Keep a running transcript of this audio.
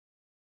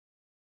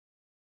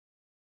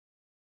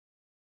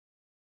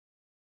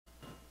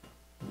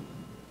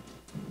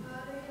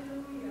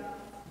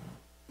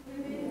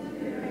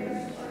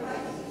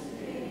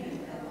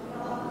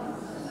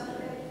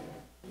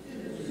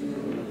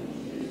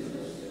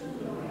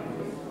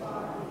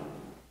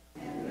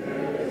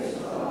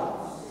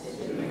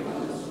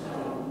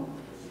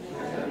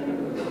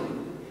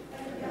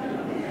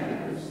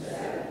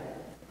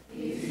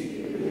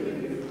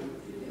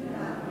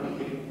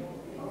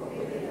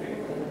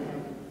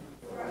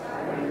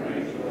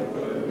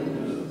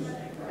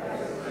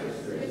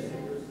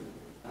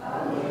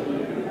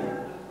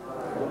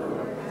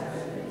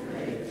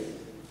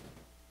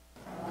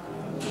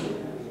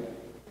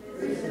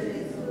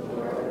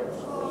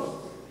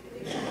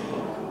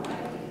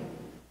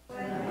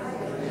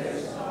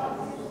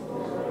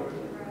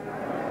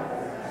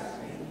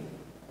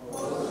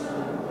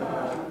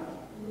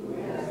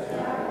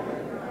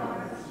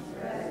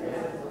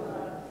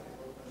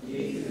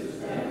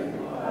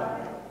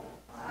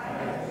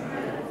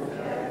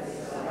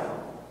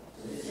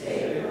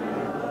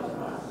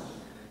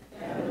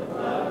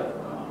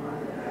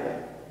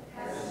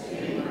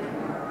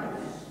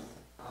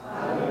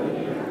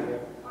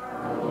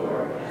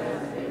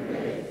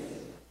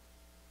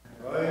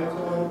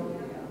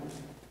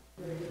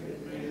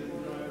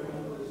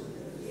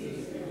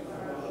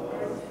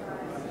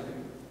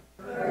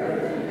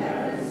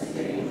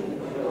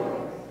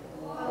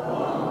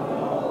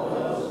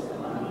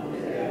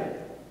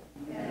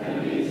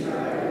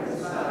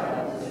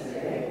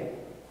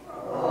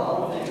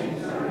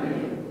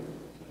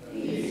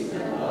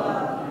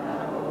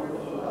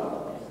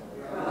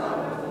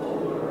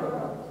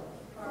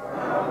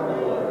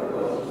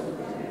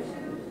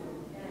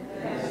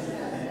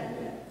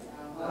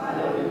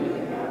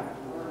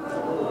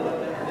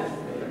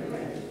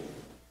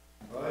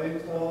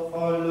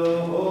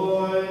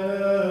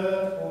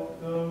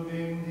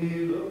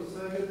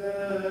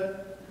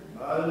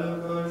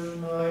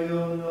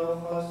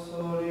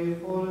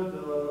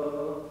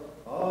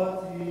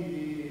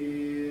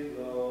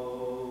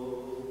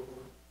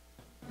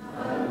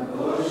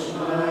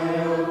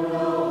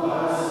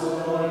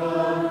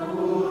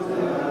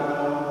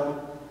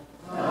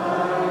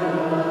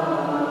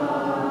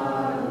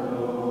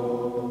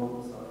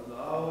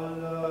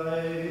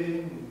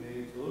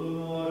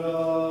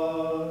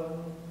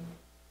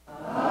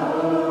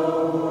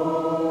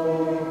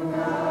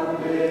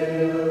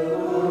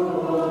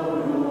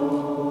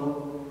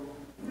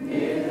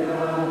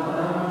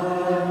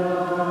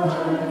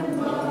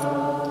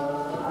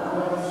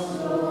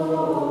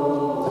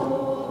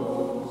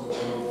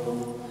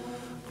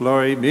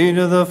Glory be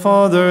to the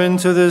Father, and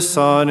to the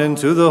Son, and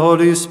to the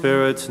Holy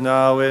Spirit,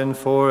 now and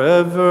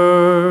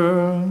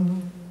forever.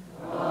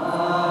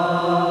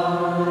 Amen.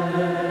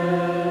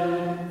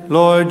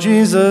 Lord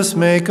Jesus,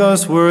 make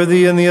us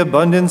worthy in the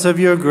abundance of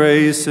your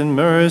grace and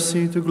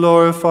mercy to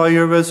glorify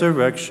your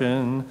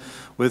resurrection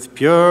with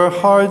pure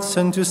hearts,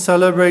 and to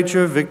celebrate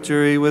your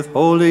victory with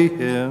holy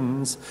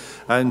hymns,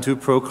 and to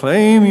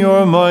proclaim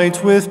your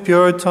might with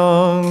pure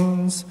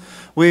tongues.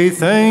 We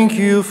thank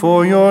you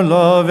for your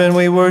love, and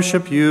we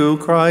worship you,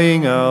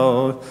 crying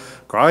out,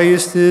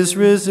 Christ is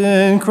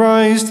risen,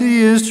 Christ,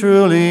 he is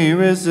truly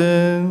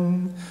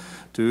risen.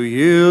 To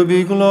you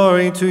be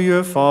glory, to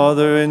your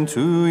Father, and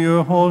to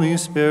your Holy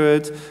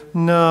Spirit,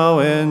 now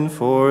and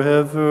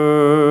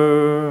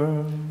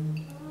forever.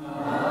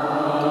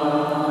 Amen.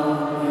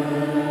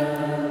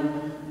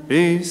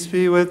 Peace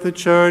be with the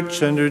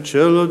church and her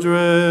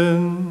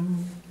children.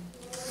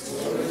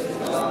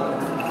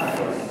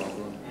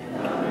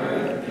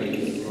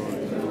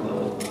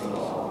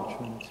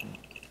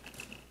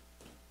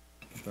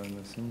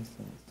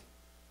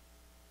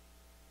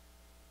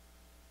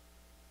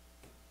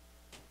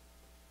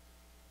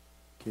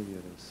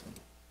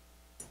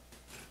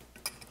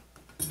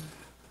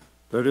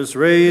 Let us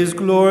raise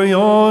glory,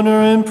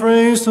 honor, and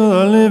praise to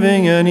the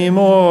living and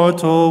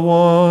immortal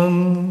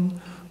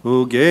One,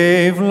 who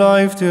gave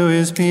life to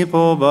his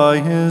people by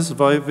his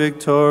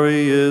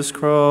victorious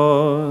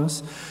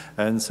cross,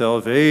 and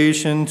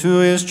salvation to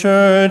his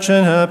church,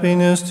 and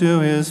happiness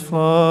to his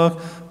flock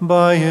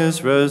by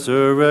his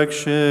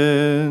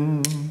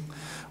resurrection.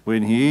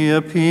 When he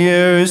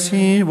appears,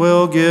 he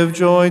will give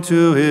joy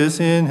to his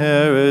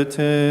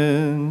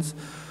inheritance.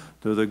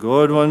 To the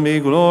good one be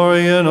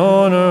glory and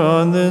honor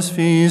on this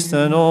feast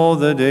and all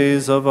the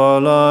days of our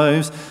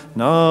lives,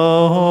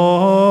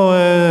 now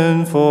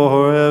and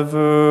forever.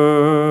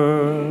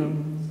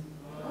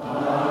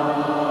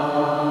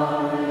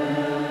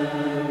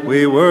 Amen.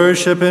 We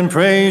worship and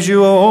praise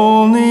you, O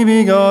only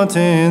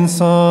begotten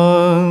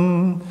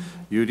Son.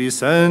 You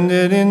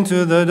descended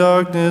into the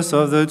darkness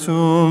of the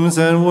tombs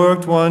and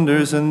worked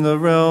wonders in the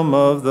realm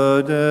of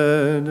the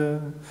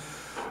dead.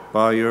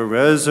 By your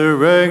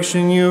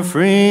resurrection you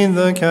freed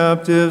the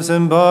captives,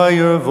 and by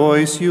your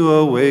voice you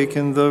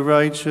awakened the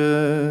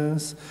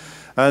righteous.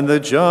 And the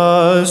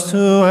just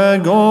who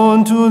had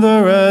gone to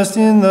the rest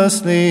in the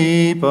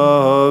sleep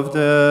of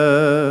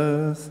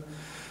death.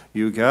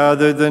 You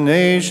gathered the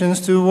nations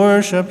to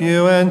worship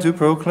you and to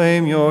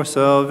proclaim your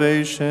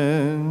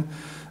salvation.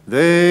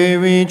 They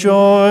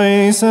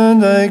rejoice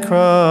and they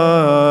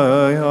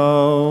cry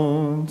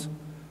out.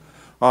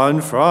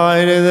 On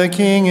Friday the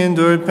King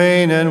endured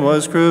pain and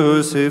was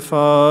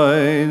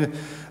crucified,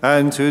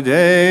 and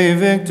today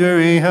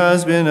victory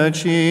has been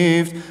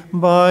achieved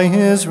by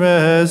his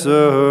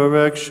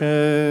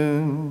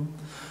resurrection.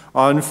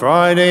 On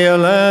Friday a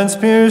lance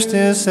pierced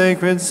his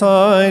sacred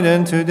side,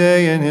 and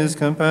today in his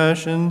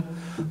compassion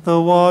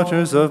the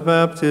waters of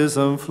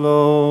baptism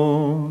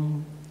flow.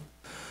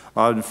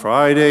 On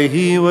Friday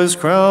he was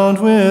crowned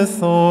with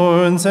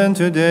thorns, and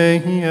today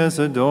he has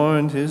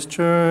adorned his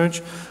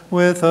church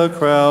with a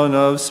crown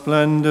of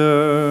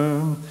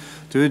splendor.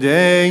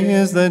 Today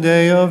is the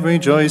day of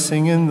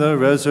rejoicing in the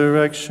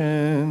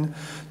resurrection.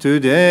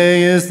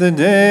 Today is the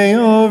day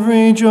of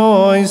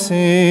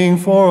rejoicing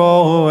for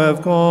all who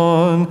have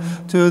gone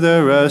to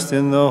their rest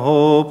in the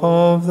hope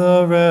of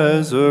the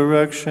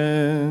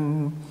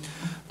resurrection.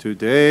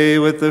 Today,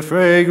 with the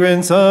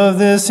fragrance of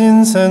this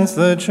incense,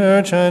 the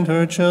church and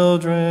her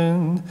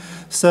children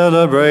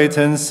celebrate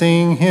and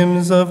sing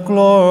hymns of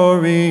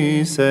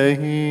glory,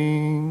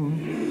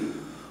 saying,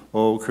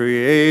 O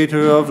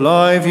Creator of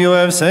life, you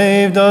have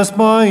saved us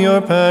by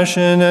your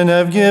passion and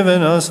have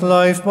given us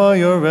life by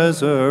your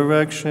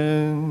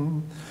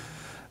resurrection.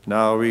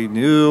 Now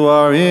renew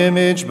our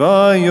image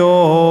by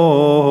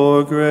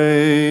your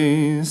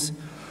grace.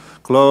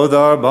 Clothe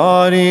our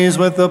bodies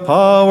with the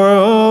power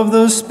of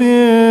the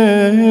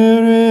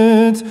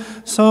Spirit,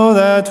 so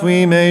that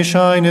we may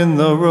shine in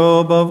the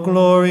robe of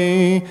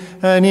glory,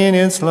 and in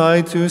its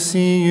light to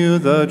see you,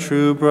 the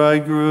true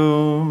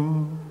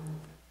bridegroom.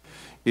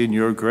 In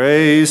your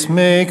grace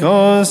make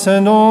us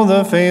and all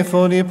the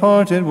faithful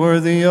departed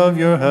worthy of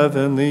your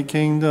heavenly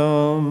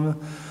kingdom,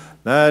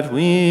 that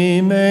we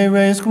may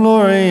raise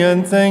glory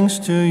and thanks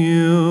to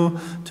you,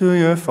 to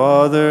your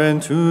Father,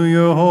 and to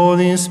your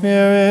Holy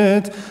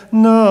Spirit,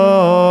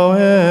 now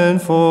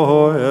and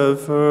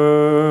forever.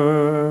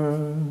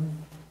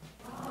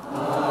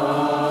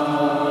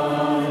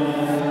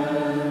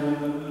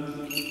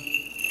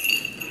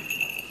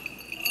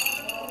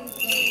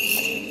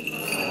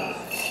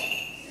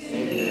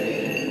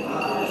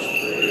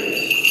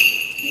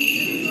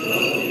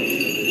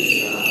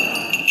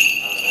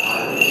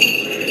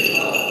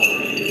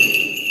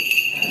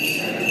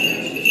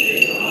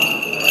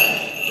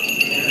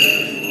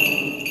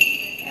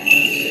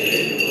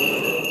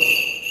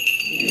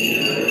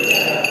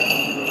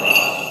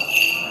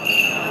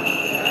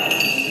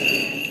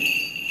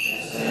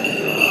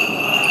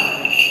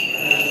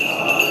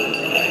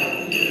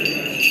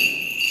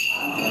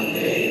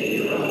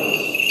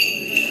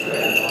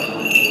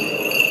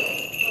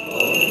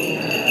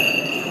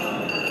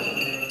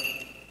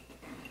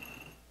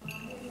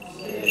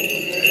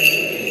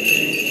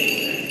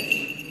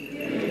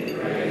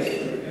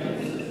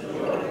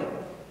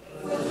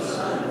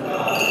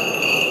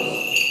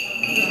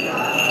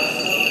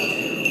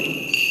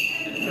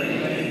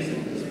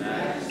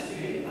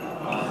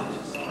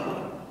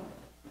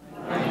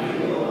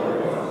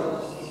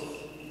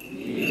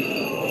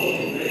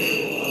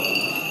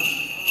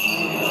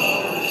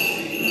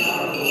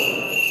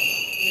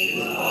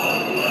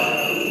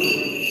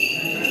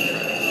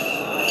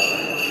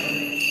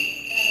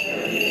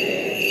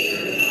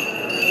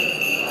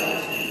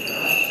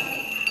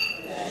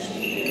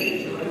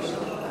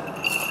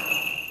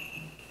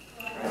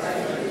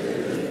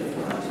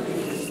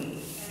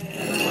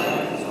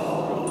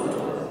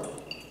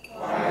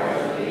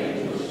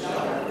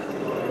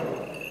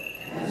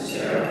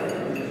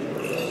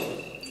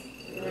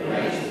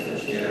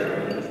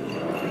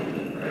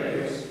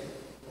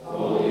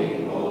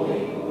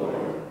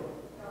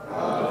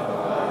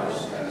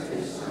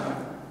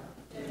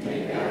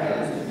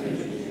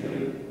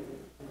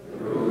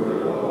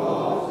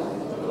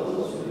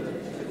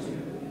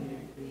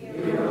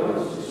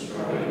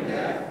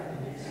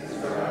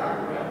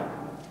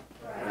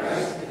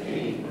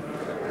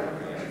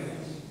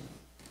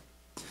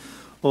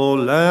 O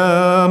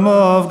Lamb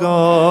of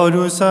God,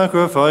 who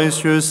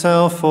sacrificed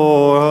yourself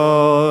for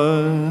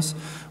us,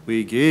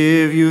 we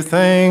give you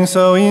thanks,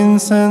 O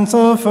incense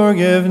of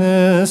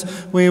forgiveness.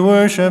 We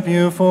worship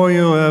you, for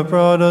you have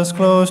brought us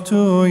close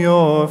to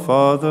your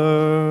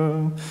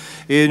Father.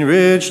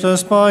 Enriched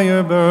us by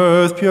your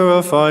birth,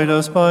 purified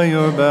us by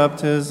your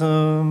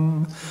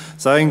baptism,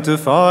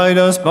 sanctified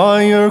us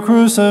by your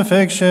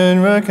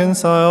crucifixion,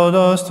 reconciled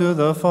us to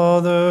the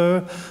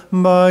Father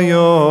by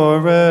your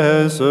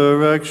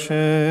resurrection,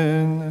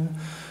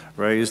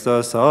 raised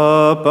us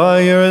up by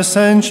your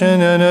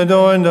ascension, and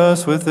adorned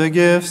us with the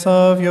gifts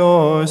of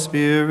your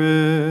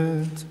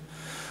Spirit.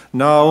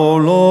 Now, O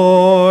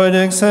Lord,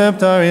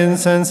 accept our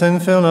incense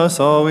and fill us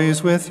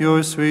always with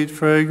your sweet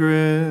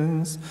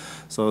fragrance,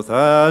 so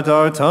that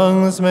our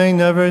tongues may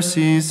never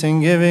cease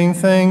in giving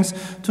thanks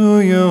to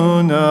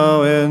you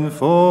now and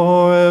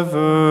forever.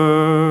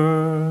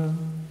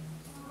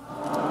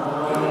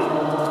 Amen.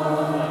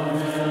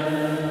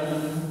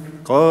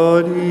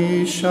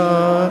 Kodishat,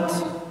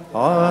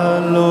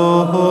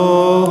 Alo,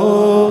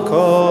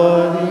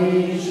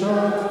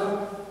 Kodishat,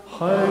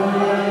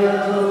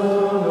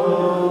 Hayatono,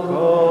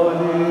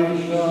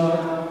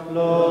 Kodishat,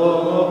 Lo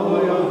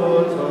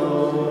Yoto,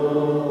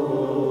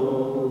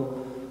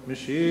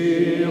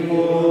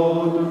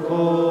 Mishihod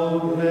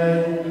Komen,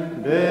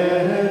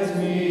 Bet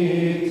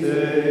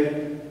Mite,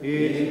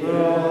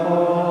 Ibrahim,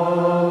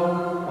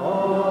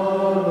 Amen.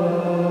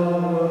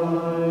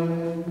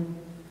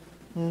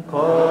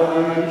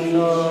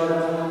 Kodishat,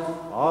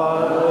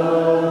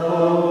 Alo,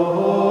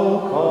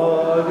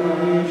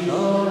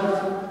 Kodishat,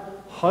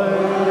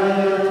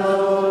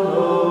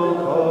 Hayatono,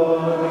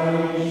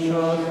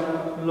 Kodishat,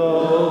 Lo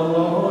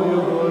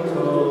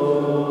Yoto,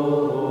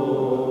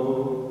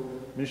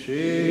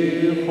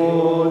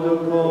 Mishihod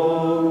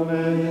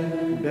Komen,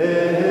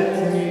 Bet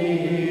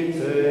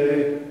Mite,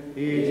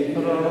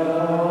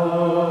 Ibrahim,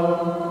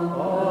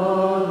 Amen.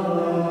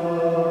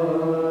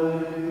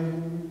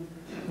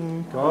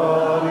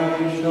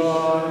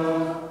 Kodishat,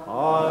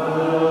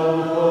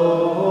 Alo,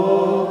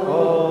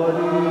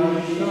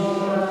 Kodishat,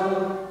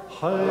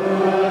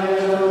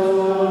 Hayatono,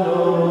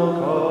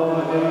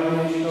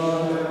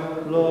 Kodishat,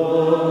 Lo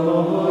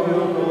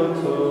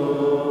Yoto,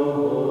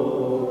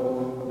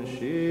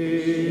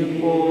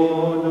 Mishihod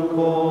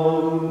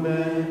Komen,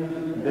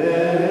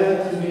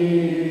 Bet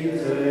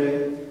Mite,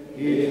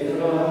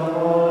 Ibrahim,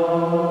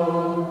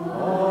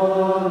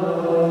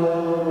 Amen.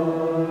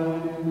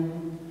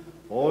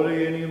 Holy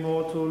and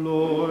immortal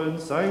Lord,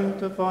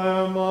 sanctify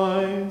our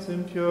minds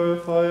and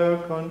purify our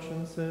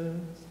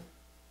consciences,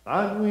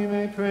 that we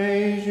may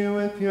praise you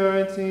with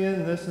purity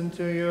and listen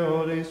to your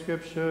holy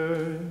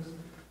scriptures.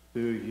 To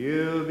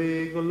you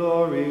be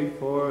glory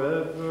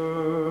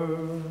forever.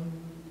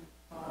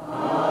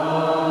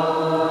 Amen.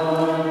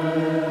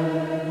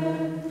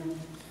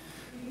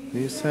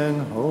 Peace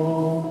and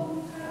hope.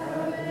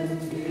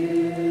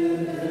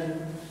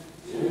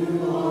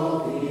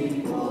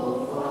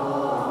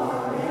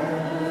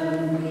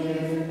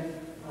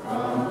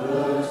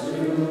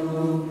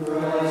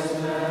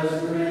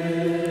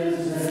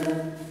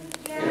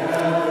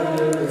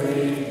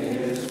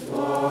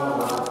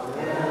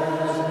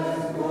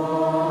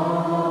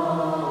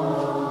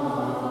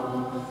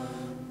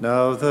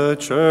 Now the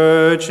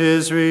church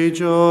is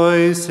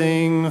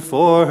rejoicing,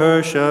 for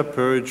her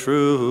shepherd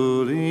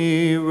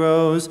truly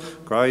rose.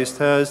 Christ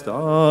has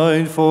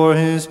died for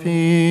his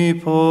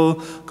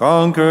people,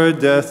 conquered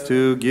death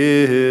to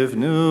give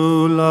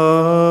new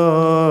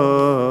life.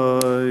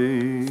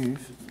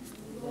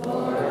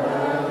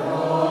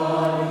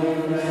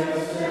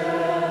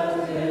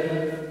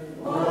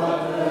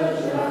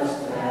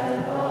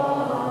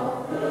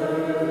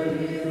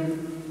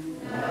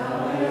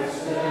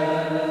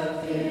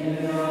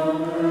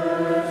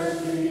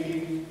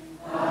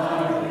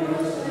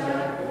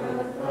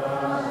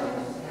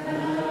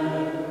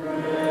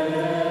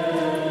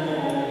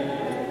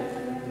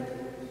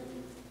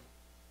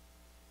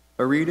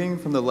 A reading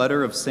from the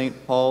letter of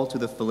St. Paul to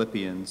the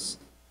Philippians.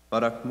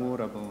 Barakmu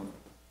Rabon.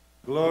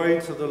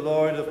 Glory to the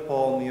Lord of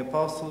Paul and the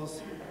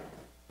apostles.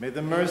 May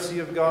the mercy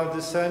of God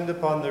descend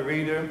upon the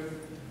reader,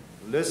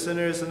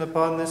 listeners, and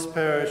upon this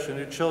parish and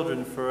her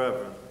children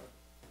forever.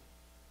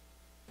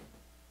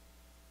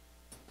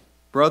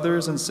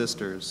 Brothers and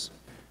sisters,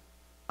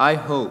 I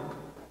hope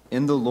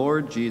in the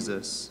Lord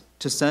Jesus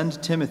to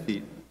send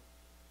Timothy.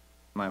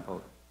 A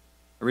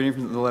reading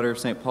from the letter of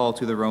St. Paul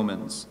to the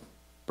Romans.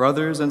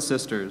 Brothers and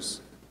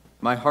sisters,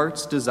 my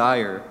heart's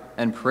desire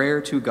and prayer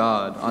to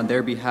God on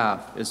their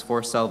behalf is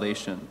for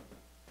salvation.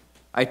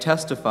 I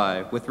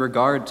testify with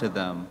regard to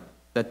them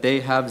that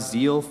they have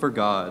zeal for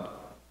God,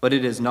 but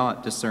it is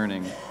not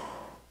discerning.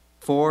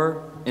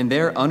 For in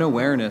their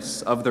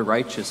unawareness of the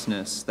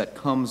righteousness that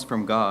comes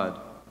from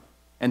God,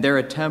 and their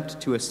attempt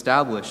to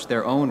establish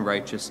their own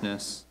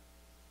righteousness,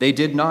 they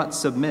did not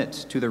submit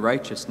to the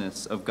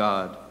righteousness of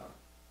God.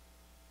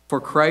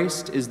 For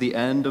Christ is the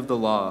end of the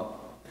law,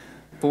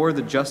 for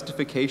the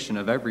justification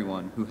of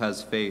everyone who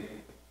has faith.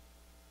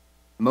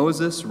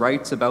 Moses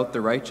writes about the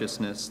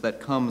righteousness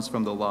that comes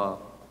from the law.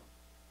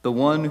 The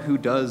one who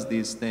does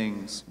these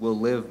things will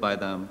live by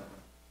them.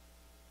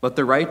 But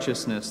the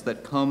righteousness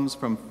that comes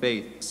from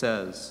faith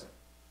says,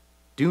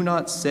 "Do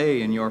not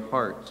say in your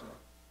heart,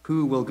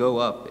 'Who will go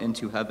up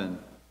into heaven?'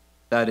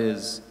 That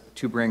is,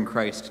 to bring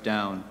Christ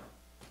down.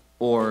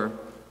 Or,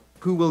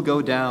 'Who will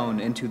go down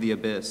into the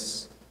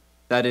abyss?'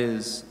 That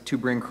is, to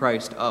bring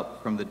Christ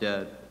up from the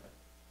dead.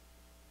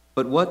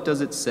 But what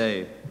does it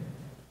say?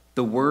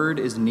 The word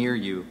is near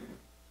you,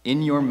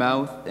 in your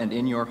mouth and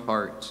in your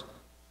heart.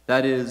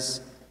 That is,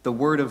 the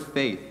word of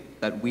faith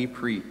that we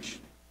preach.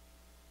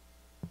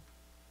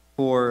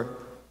 For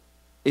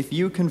if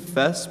you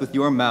confess with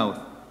your mouth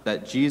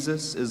that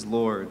Jesus is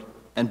Lord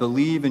and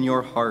believe in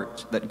your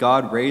heart that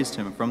God raised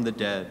him from the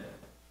dead,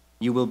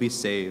 you will be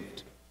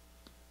saved.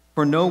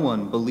 For no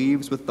one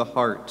believes with the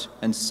heart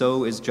and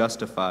so is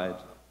justified,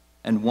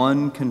 and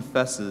one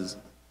believes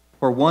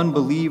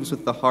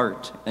with the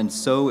heart and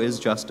so is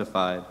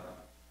justified,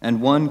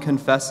 and one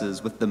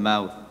confesses with the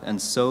mouth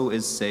and so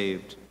is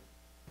saved.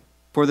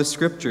 For the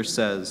scripture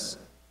says,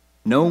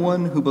 'No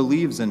one who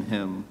believes in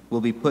him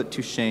will be put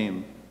to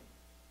shame.'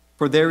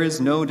 For there is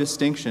no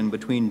distinction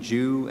between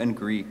Jew and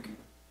Greek.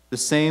 The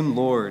same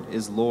Lord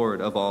is Lord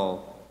of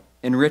all,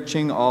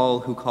 enriching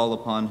all who call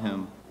upon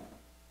him.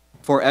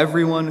 For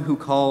everyone who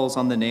calls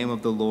on the name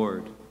of the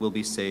Lord will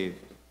be saved."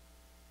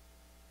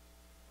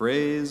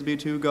 Praise be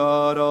to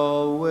God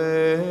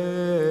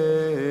always.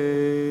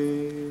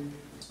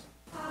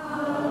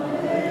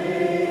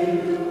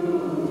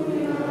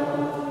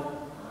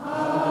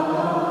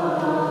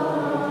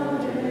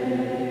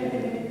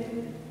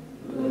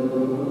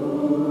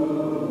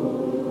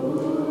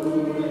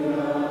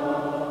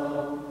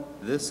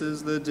 This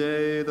is the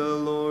day the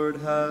Lord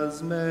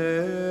has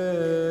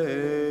made.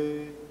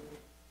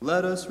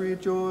 Let us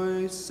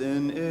rejoice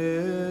in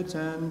it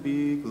and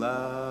be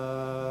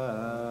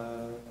glad.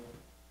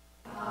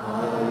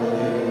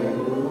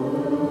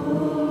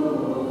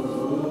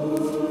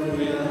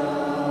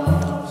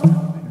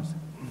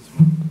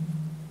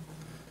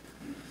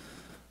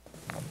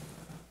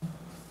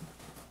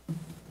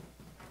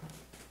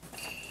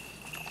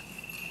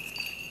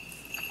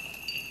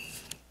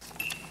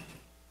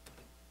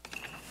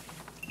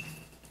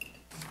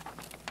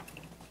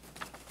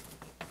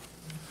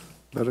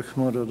 Baruch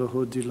Mora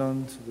Roho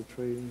Dilan, to the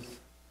praise,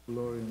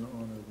 glory, and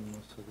honor of the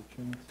Most Holy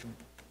Trinity.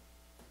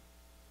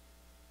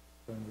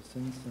 Burn this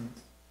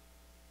incense.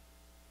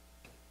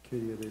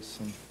 Kyrie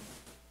eleison.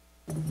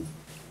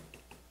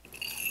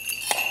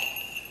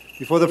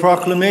 Before the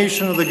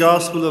proclamation of the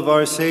gospel of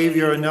our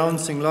Savior,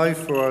 announcing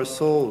life for our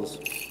souls,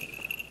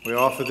 we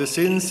offer this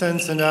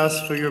incense and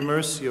ask for your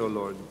mercy, O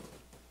Lord.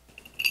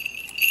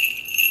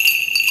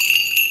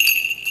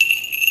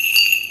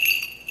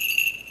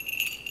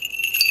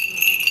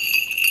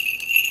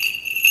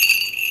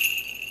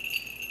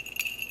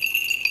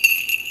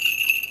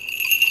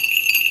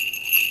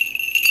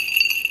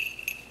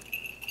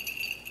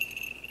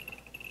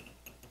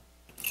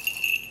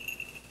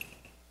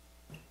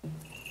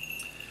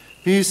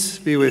 Peace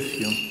be with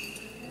you.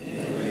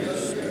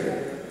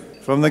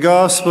 From the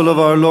Gospel of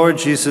our Lord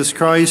Jesus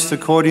Christ,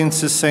 according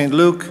to St.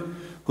 Luke,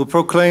 who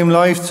proclaimed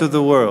life to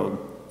the world,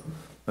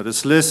 let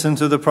us listen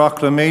to the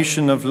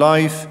proclamation of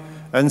life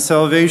and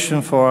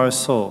salvation for our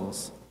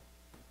souls.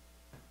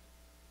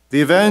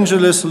 The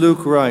evangelist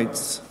Luke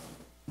writes,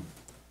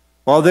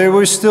 "While they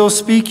were still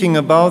speaking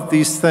about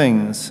these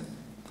things,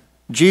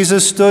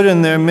 Jesus stood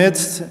in their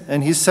midst,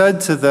 and he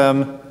said to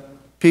them,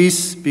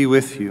 'Peace be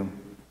with you.'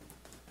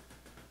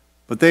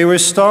 But they were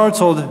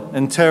startled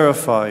and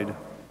terrified,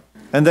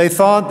 and they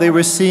thought they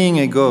were seeing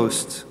a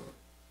ghost.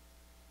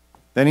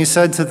 Then he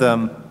said to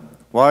them,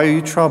 'Why are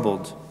you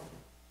troubled?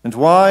 And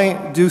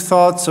why do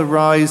thoughts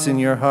arise in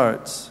your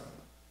hearts?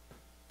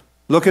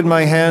 Look at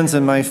my hands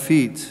and my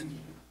feet,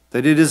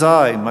 that it is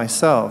I,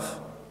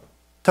 myself.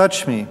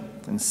 Touch me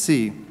and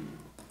see.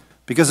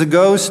 Because a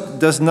ghost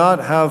does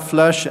not have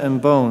flesh and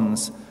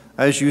bones,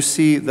 as you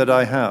see that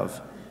I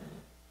have.'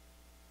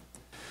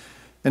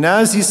 And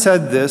as he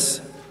said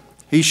this,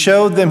 he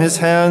showed them his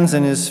hands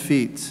and his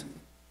feet.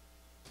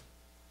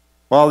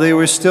 While they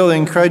were still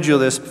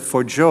incredulous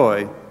for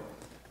joy,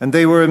 and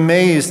they were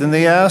amazed, and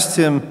they asked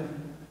him,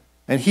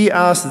 and he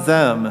asked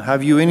them,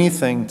 'Have you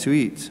anything to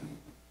eat?'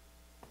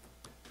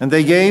 And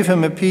they gave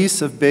him a piece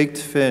of baked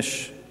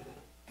fish.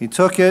 He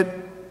took it,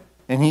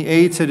 and he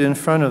ate it in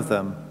front of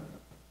them.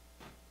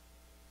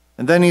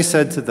 And then he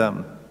said to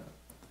them,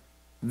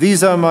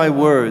 'These are my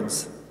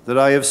words that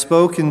I have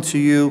spoken to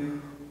you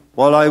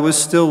while I was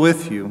still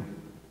with you,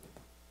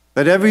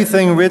 that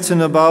everything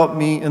written about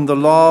me in the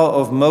law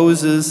of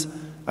Moses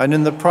and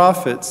in the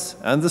prophets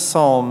and the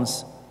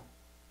Psalms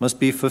must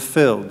be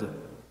fulfilled.'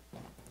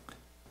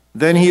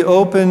 Then he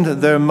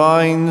opened their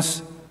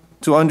minds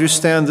to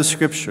understand the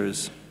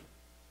Scriptures.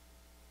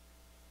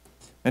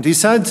 And he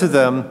said to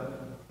them,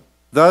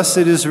 'Thus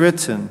it is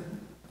written,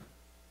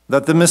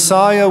 that the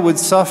Messiah would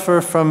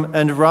suffer from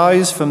and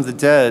rise from the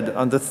dead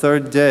on the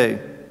third day,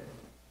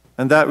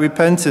 and that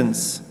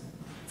repentance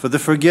for the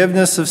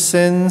forgiveness of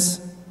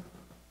sins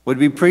would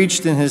be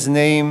preached in his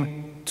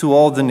name to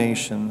all the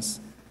nations,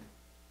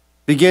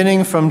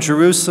 beginning from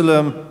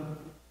Jerusalem,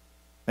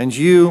 and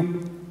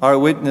you are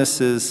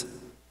witnesses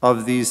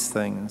of these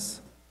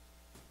things.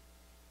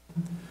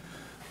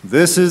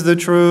 This is the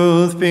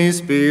truth.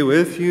 Peace be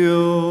with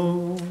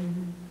you.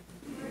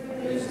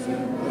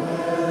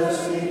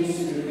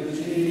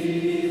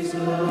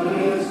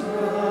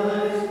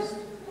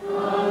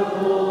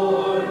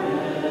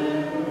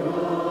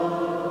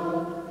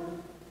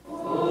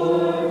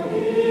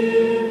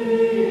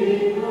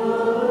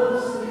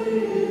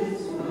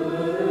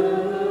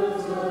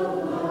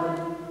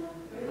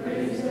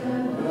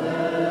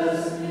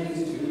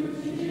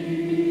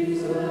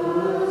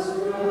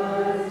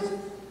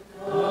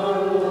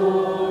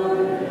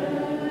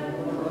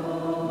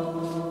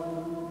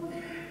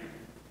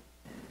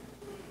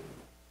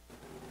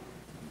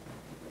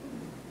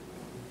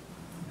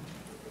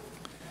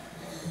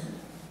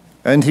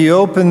 And he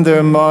opened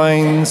their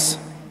minds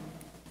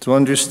to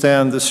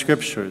understand the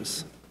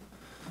Scriptures.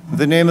 In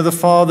the name of the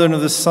Father, and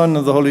of the Son, and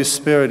of the Holy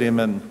Spirit,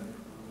 amen.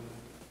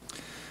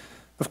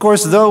 Of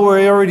course, though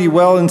we're already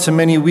well into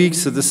many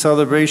weeks of the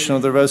celebration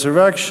of the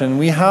resurrection,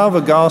 we have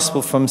a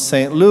gospel from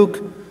St.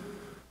 Luke,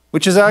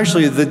 which is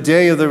actually the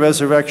day of the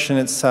resurrection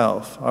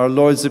itself, our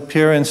Lord's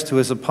appearance to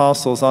his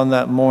apostles on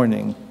that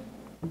morning.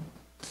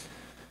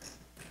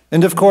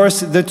 And of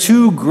course, the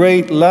two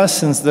great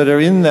lessons that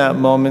are in that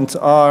moment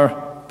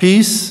are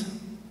peace,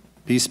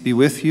 peace be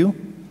with you,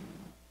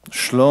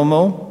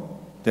 shlomo,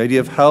 the idea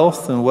of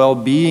health and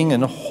well-being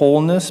and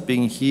wholeness,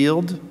 being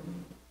healed,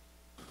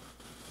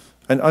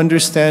 and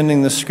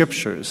understanding the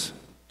Scriptures,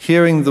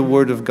 hearing the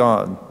Word of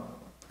God.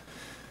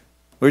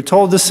 We're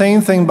told the same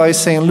thing by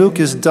St. Luke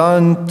is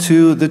done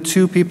to the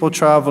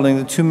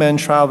two men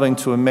traveling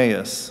to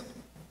Emmaus.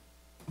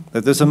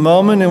 That there's a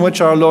moment in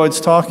which our Lord's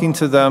talking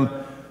to them,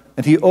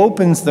 and he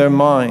opens their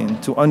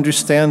mind to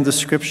understand the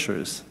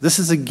Scriptures. This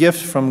is a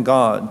gift from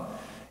God.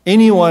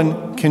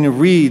 Anyone can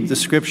read the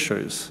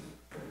Scriptures.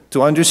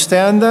 To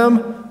understand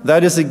them,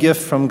 that is a gift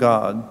from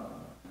God.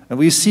 And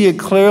we see it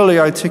clearly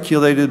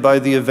articulated by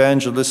the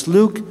evangelist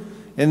Luke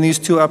in these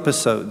two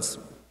episodes.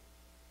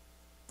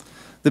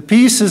 The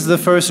peace is the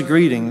first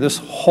greeting, this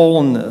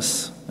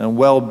wholeness and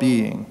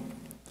well-being.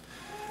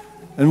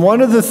 And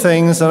one of the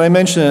things, and I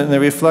mentioned it in the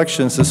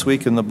reflections this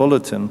week in the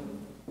bulletin,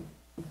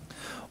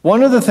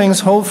 one of the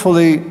things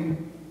hopefully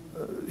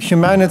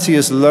humanity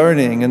is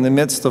learning in the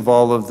midst of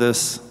all of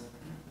this,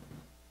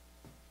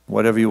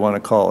 whatever you want to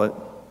call it,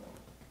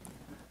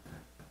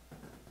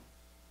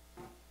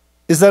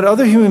 is that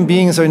other human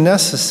beings are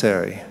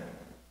necessary.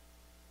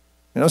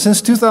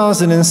 Since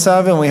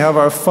 2007, we have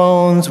our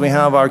phones, we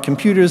have our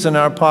computers in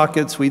our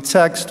pockets, we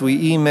text,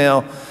 we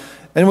email,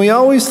 and we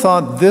always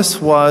thought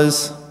this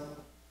was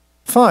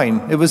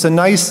fine. It was a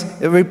nice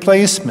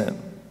replacement.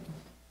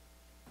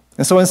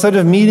 And so instead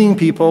of meeting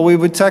people, we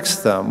would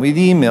text them, we'd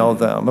email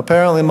them.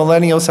 Apparently,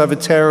 millennials have a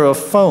terror of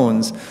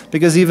phones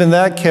because even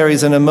that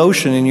carries an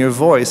emotion in your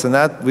voice, and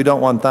that we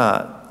don't want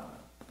that.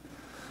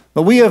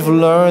 But we have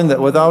learned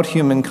that without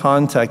human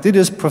contact, it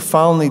is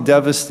profoundly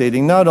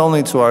devastating, not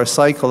only to our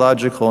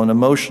psychological and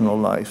emotional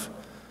life,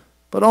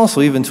 but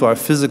also even to our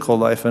physical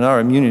life and our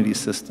immunity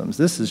systems.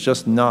 This is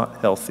just not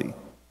healthy.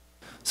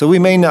 So we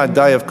may not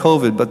die of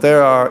COVID, but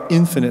there are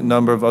infinite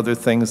number of other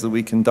things that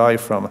we can die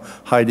from,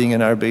 hiding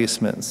in our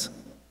basements.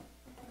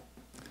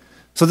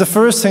 So the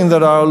first thing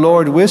that our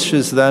Lord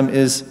wishes them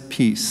is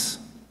peace,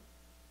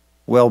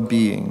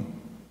 well-being.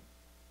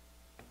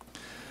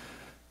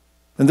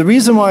 And the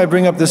reason why I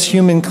bring up this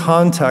human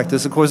contact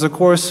is, of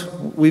course,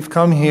 we've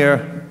come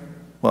here,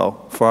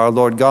 well, for our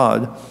Lord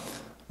God,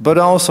 but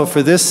also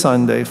for this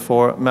Sunday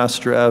for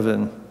Master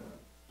Evan.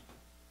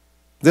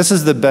 This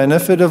is the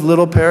benefit of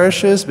little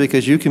parishes,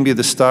 because you can be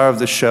the star of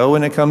the show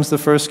when it comes to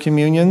First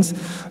Communions.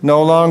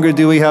 No longer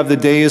do we have the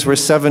days where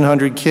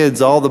 700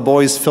 kids, all the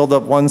boys filled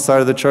up one side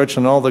of the church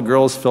and all the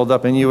girls filled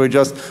up, and you were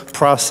just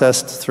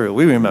processed through.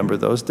 We remember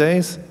those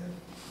days.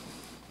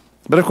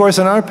 But of course,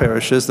 in our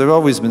parishes, they've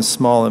always been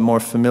small and more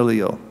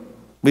familial.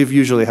 We've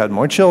usually had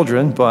more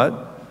children,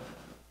 but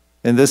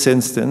in this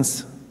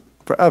instance,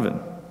 for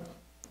Evan.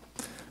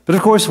 But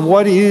of course,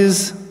 what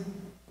is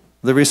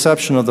the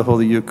reception of the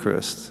Holy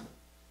Eucharist?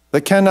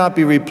 That cannot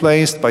be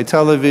replaced by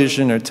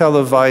television or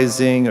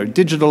televising or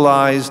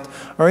digitalized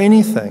or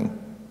anything,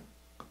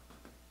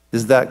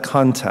 is that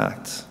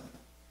contact.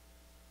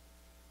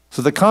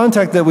 So the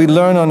contact that we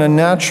learn on a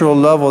natural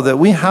level that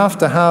we have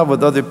to have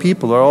with other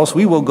people, or else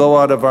we will go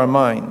out of our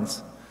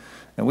minds.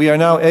 And we are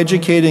now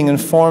educating and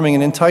forming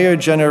an entire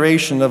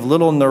generation of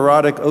little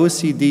neurotic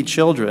OCD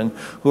children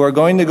who are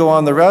going to go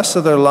on the rest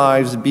of their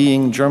lives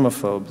being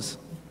germaphobes.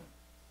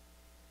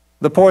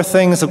 The poor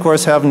things, of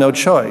course, have no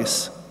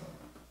choice.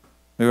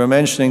 We were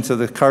mentioning to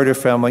the Carter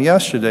family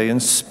yesterday in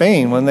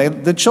Spain, when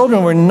the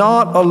children were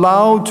not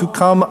allowed to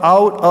come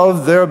out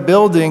of their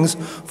buildings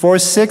for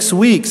 6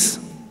 weeks.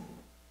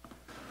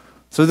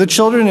 So the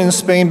children in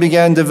Spain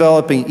began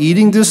developing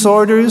eating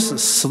disorders,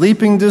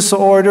 sleeping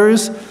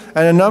disorders,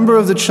 and a number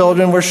of the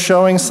children were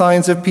showing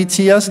signs of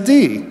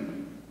PTSD.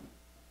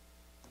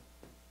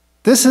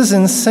 This is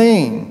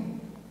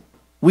insane.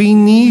 We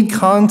need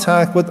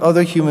contact with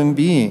other human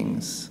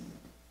beings.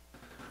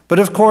 But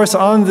of course,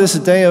 on this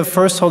day of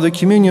First Holy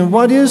Communion,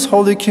 what is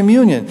Holy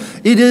Communion?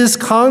 It is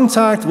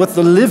contact with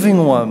the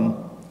living one,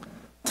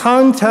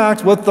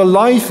 contact with the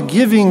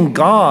life-giving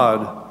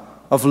God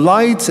of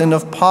light and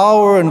of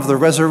power and of the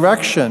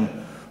resurrection,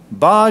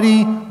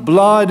 body,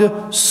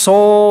 blood,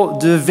 soul,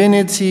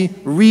 divinity,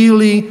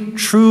 really,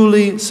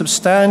 truly,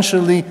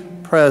 substantially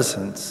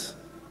present.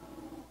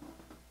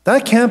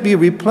 That can't be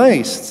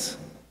replaced.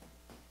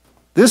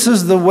 This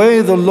is the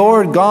way the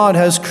Lord God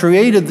has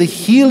created the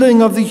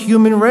healing of the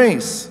human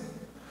race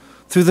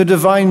through the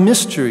divine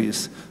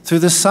mysteries, through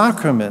the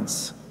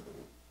sacraments.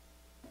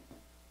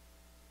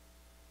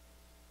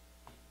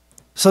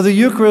 So the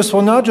Eucharist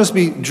will not just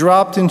be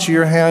dropped into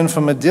your hand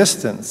from a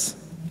distance.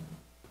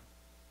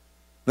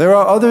 There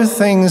are other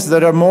things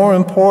that are more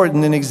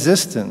important in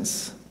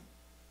existence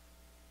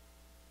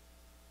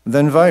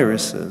than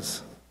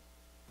viruses.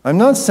 I'm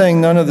not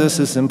saying none of this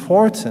is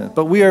important,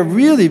 but we are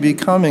really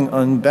becoming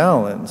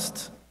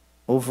unbalanced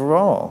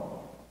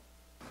overall.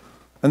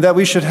 And that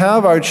we should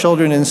have our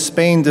children in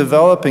Spain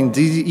developing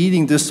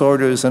eating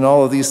disorders and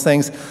all of these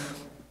things.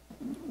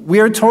 We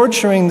are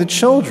torturing the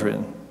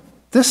children.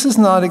 This is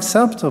not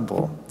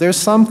acceptable. There's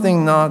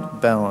something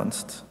not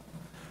balanced.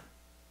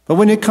 But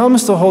when it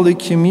comes to Holy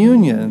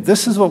Communion,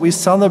 this is what we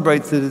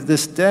celebrate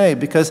this day,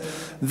 because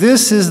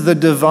this is the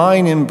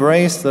divine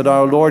embrace that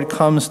our Lord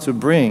comes to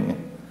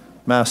bring,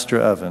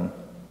 Master Evan.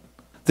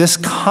 This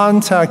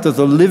contact of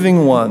the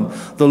living one,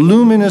 the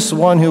luminous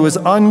one who is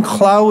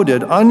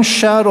unclouded,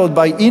 unshadowed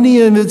by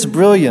any of its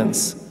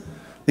brilliance.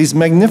 These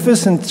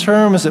magnificent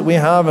terms that we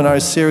have in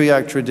our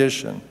Syriac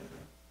tradition.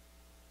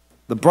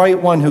 The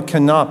bright one who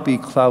cannot be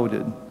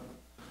clouded.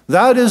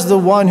 That is the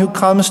one who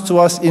comes to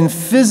us in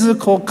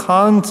physical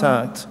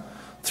contact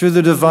through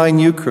the divine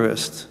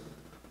Eucharist.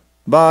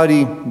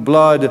 Body,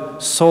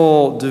 blood,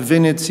 soul,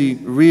 divinity,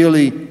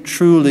 really,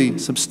 truly,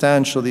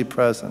 substantially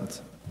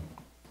present.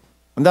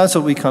 And that's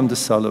what we come to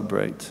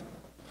celebrate.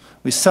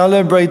 We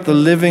celebrate the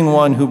living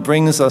one who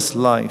brings us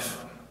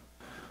life.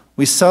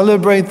 We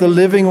celebrate the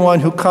living one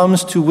who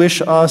comes to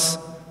wish us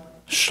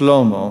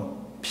shlomo,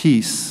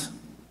 peace,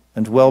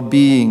 and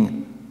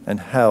well-being and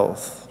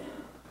health.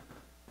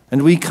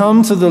 And we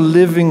come to the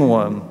living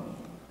one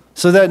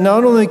so that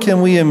not only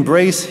can we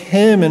embrace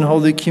him in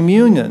Holy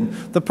Communion,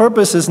 the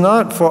purpose is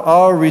not for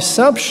our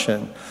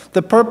reception.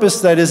 The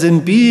purpose that is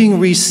in being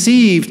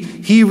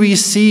received, he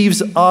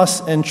receives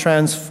us and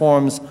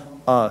transforms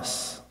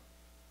us.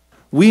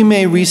 We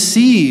may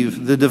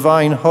receive the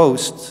divine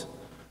host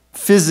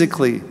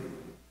physically,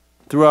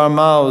 through our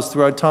mouths,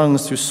 through our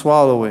tongues, through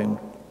swallowing.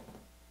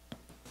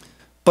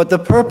 But the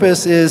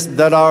purpose is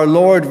that our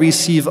Lord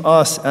receive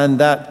us and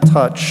that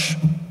touch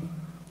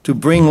to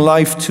bring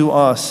life to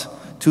us,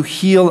 to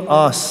heal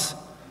us,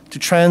 to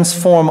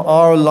transform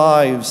our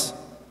lives,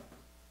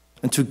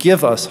 and to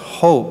give us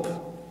hope.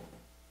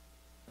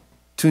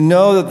 To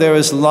know that there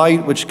is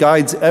light which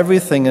guides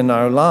everything in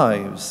our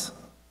lives.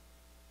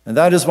 And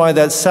that is why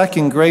that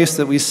second grace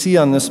that we see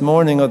on this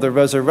morning of the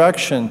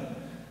resurrection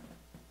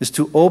is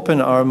to open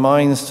our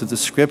minds to the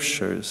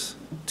Scriptures,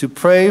 to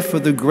pray for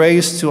the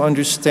grace to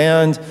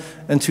understand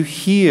and to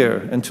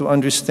hear and to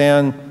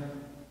understand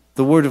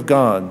the Word of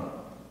God.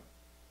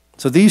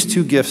 So these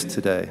two gifts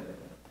today,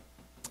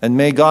 and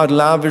may God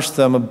lavish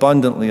them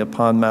abundantly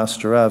upon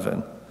Master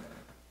Evan.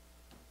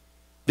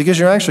 Because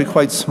you're actually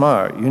quite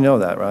smart. You know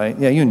that, right?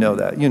 Yeah, you know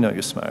that. You know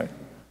you're smart.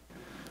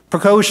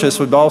 Precocious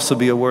would also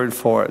be a word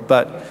for it,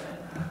 but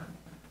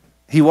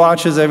he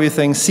watches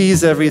everything,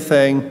 sees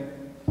everything,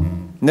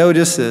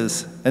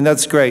 notices, and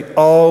that's great.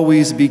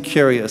 Always be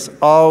curious.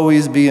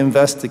 Always be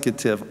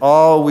investigative.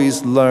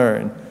 Always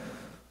learn.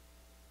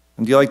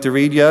 And do you like to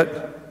read yet?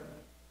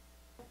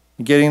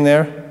 You getting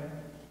there?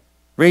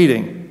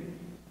 Reading.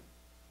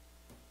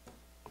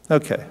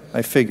 Okay,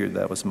 I figured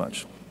that was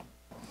much.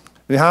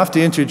 We have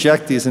to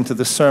interject these into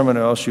the sermon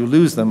or else you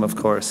lose them, of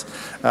course,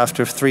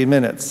 after 3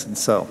 minutes. And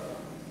so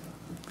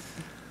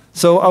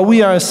are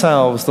we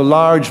ourselves, the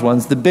large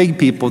ones, the big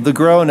people, the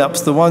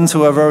grown-ups, the ones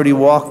who have already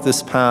walked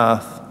this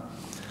path.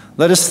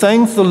 Let us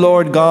thank the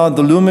Lord God,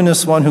 the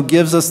luminous one who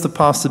gives us the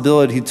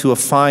possibility to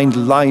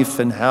find life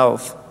and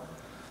health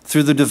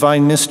through the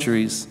divine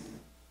mysteries.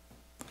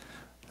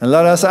 And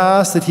let us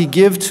ask that he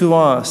give to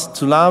us,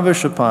 to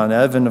lavish upon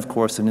Evan, of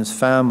course, and his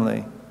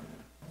family,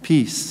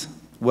 peace,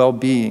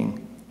 well-being,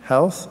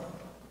 health,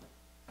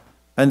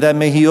 and that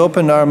may he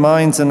open our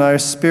minds and our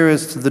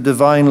spirits to the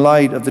divine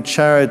light of the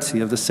charity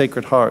of the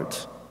Sacred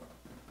Heart,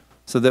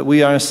 so that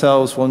we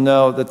ourselves will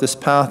know that this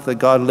path that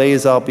God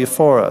lays out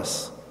before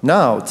us,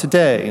 now,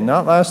 today,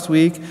 not last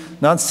week,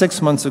 not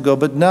 6 months ago,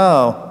 but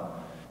now,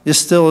 is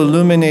still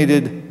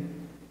illuminated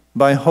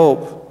by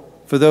hope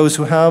for those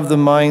who have the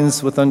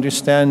minds with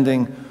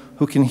understanding,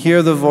 who can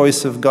hear the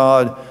voice of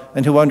God,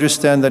 and who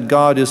understand that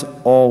God is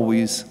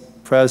always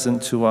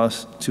present to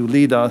us, to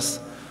lead us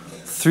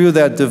through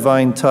that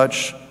divine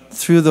touch,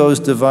 through those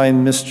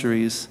divine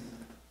mysteries.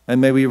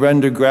 And may we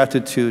render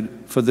gratitude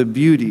for the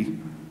beauty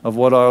of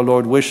what our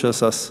Lord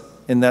wishes us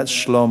in that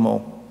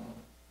Shlomo.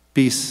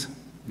 Peace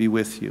be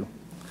with you.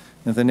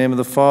 In the name of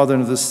the Father,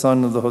 and of the Son,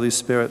 and of the Holy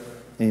Spirit,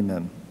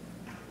 amen.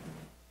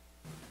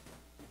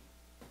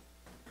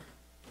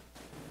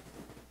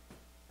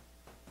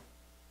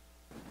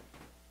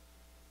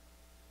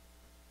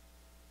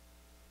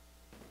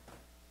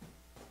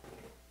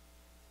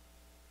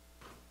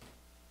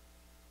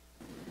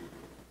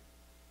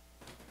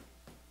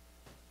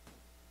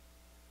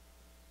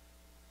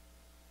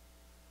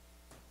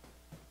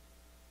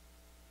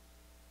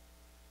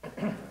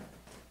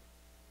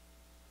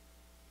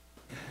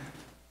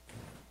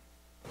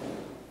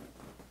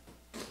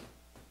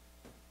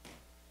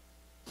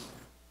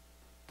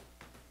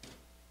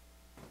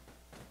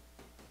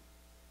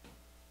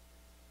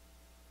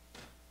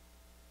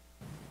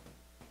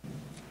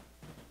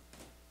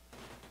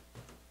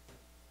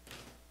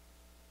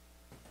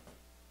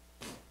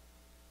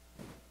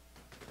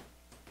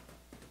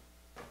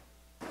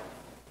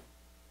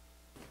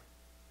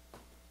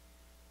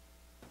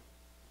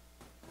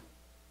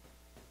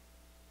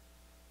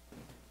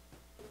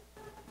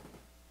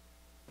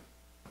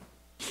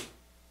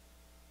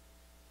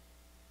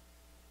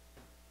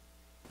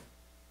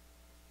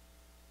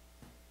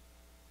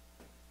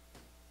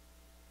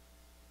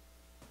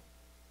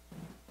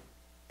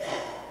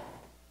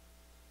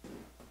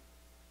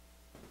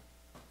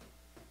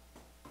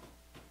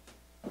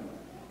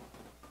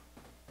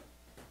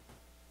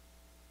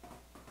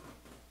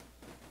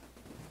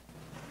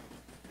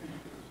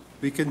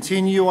 We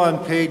continue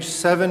on page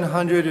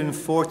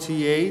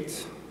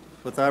 748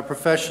 with our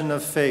profession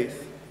of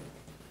faith.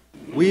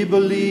 We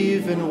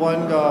believe in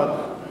one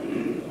God,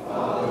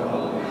 Father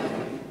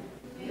Almighty,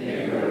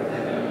 maker of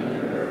heaven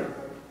and earth,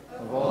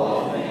 of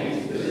all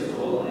things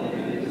visible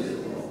and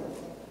invisible.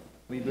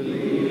 We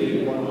believe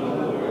in one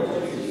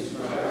Lord Jesus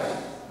Christ,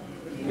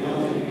 the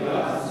only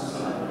begotten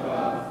Son of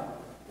God,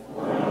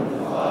 born of the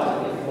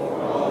Father before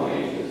all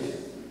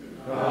ages,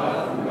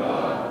 God from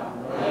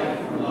God, light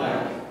from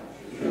light,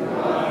 true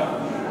God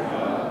from true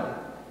God,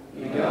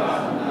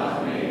 begotten, not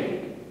made,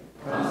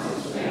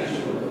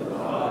 consubstantial with the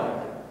Father.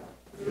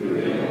 Through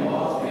him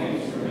all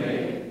things were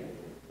made.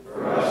 For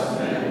us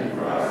men and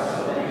for our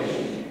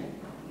salvation,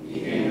 he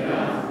came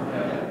down from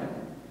heaven,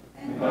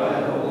 and by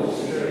the Holy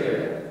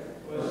Spirit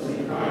was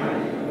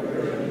incarnate of the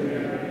Virgin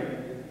Mary,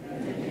 and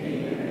became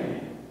man.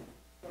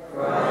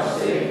 For our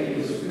sake he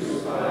was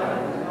crucified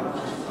under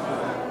Pontius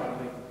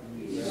Pilate.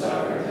 He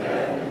suffered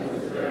death and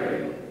was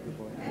buried,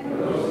 and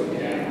rose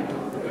again on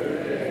the third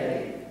day,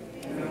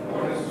 in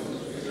accordance with the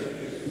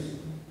Scriptures.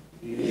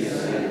 He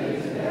ascended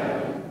into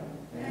heaven,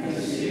 and is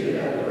seated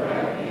at the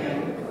right hand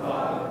of the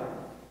Father.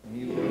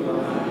 He will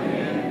come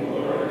again in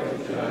glory to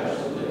judge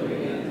the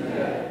living and the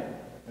dead,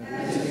 and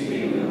his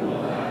kingdom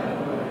will have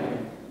no end.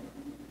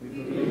 We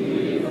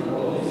believe in the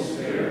Holy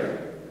Spirit,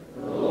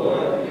 the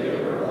Lord, the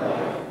giver of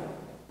life,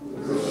 who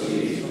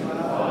proceeds from the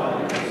Father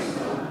and the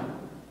Son,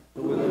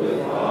 who with the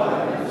Father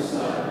and the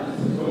Son is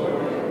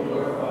adored and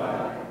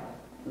glorified,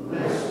 who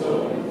has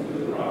spoken through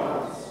the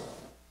prophets.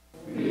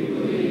 We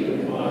believe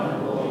in one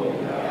holy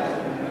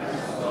Catholic and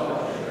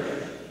Apostolic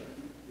Church.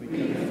 We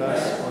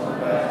confess one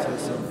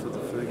baptism for the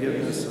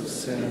forgiveness of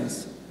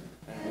sins,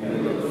 and we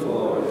look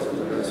forward to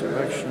the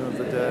resurrection of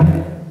the dead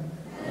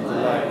and the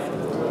life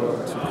of the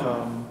world to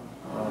come.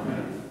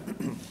 Amen.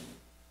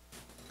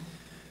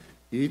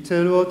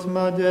 Iterot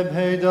madeb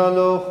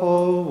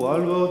heidaloho,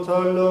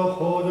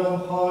 walvotaloho dam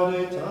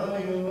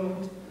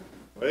hadetaniunt,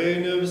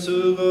 Reinem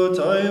sugo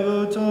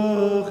taibuto,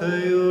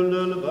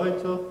 heulul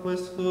baito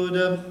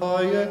quiscudem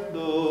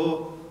hayetlo,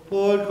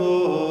 por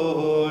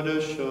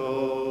codesho.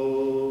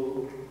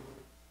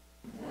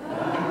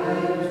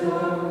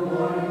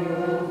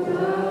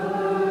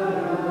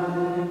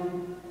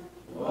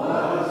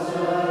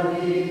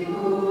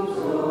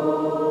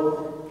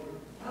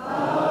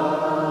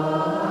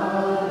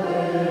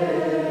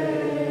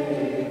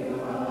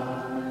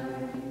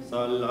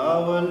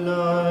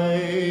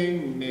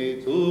 Salawalai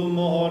me tu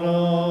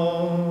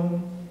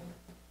moran.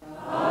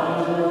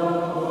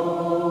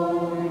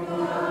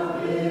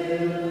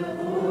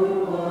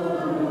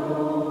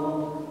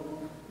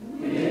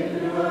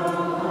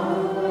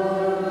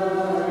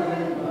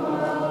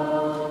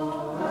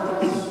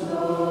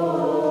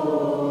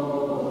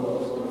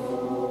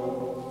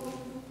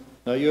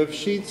 Now you have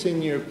sheets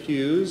in your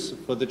pews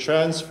for the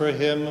transfer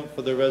hymn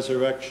for the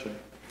resurrection.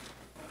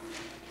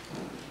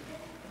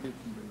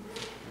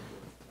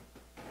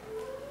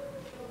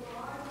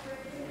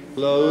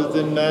 Clothed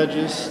in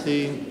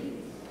majesty,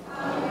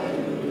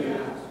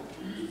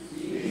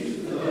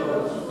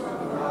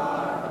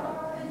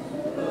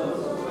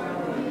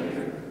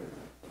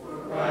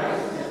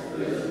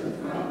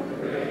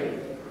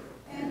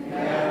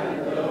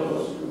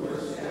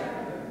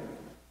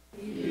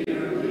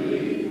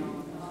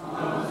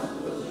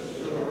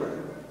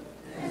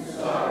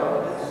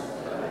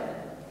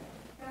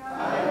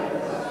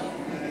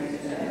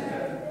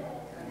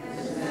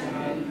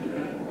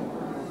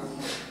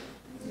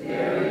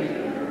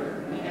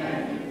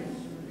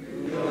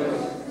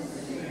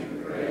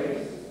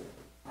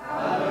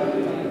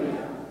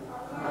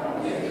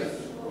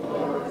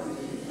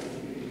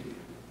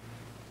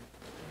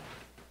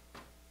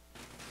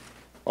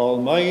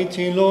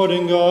 Almighty Lord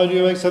and God,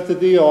 you accepted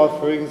the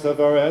offerings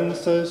of our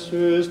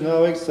ancestors.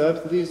 Now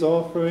accept these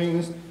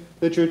offerings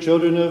that your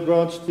children have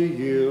brought to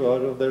you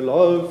out of their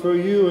love for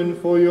you and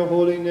for your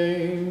holy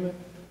name.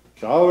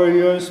 Shower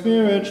your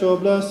spiritual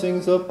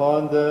blessings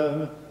upon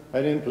them,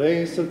 and in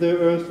place of their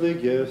earthly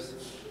gifts,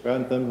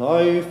 grant them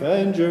life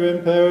and your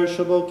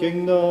imperishable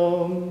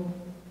kingdom.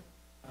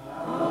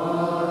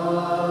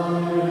 Amen.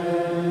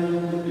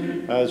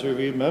 As we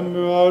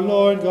remember our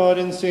Lord God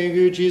and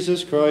Savior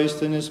Jesus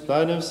Christ and his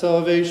plan of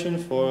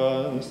salvation for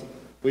us,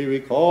 we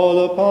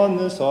recall upon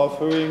this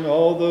offering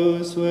all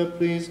those who have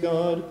pleased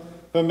God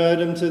from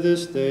Adam to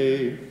this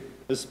day,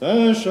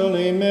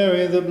 especially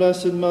Mary, the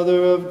Blessed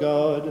Mother of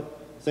God,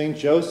 Saint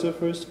Joseph,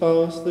 her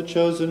spouse, the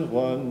chosen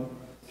one,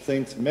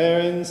 Saint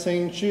Maron,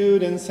 Saint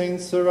Jude, and Saint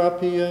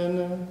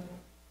Serapion.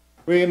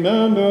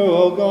 Remember,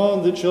 O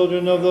God, the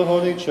children of the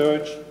Holy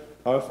Church,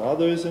 our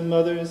fathers and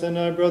mothers, and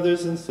our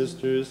brothers and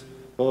sisters,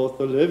 both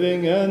the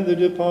living and the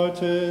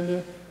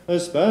departed,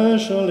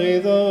 especially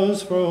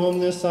those for whom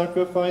this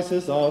sacrifice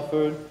is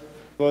offered,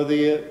 for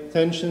the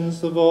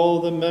intentions of all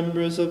the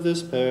members of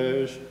this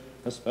parish,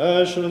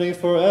 especially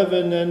for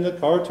Evan and the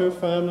Carter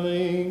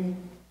family.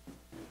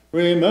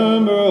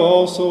 Remember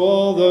also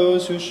all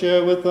those who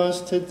share with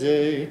us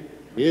today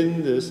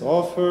in this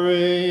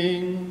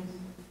offering.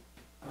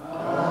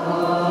 Amen.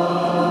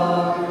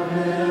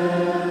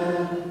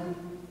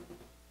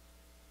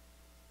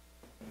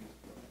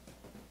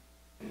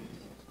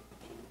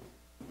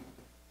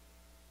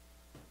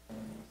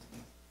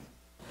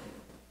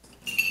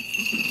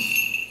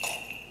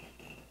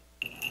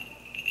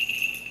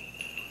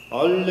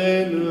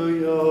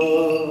 Alleluia.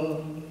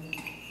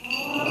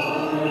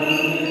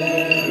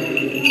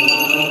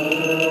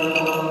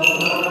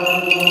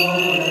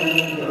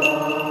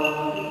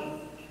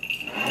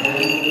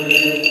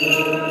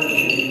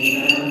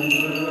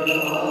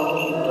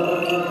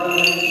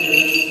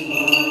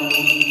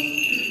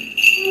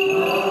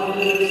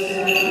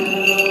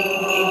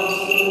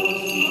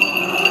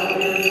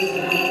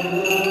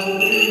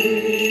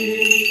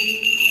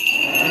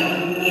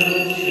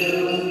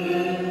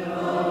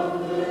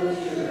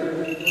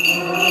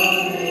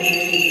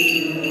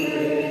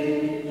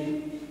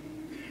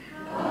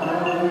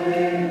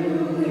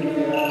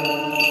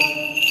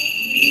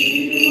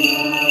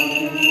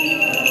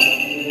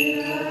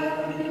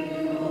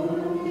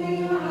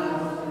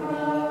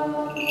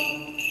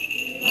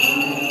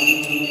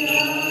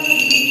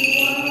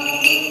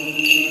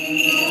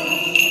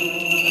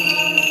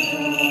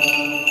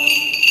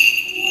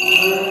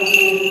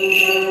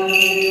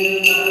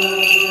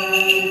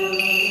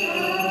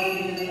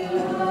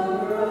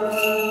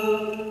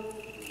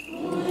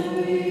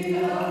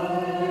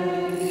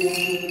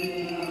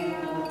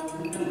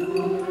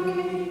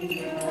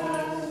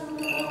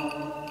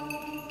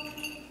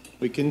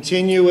 We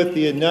continue with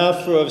the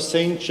anaphora of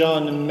St.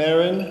 John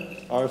Maron,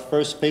 our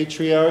first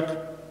patriarch,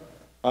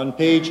 on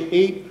page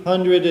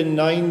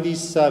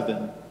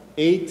 897.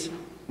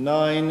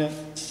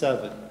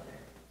 897.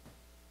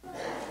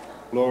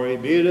 Glory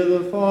be to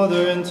the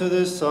Father, and to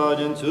the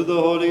Son, and to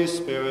the Holy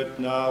Spirit,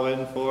 now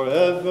and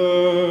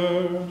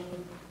forever.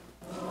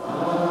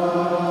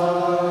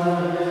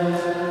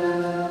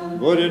 Amen.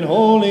 Good and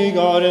holy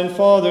God and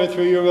Father,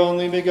 through your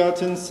only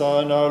begotten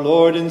Son, our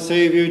Lord and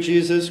Savior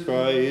Jesus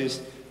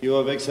Christ, you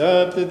have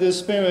accepted this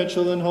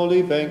spiritual and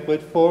holy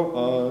banquet for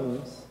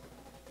us.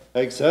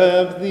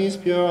 Accept these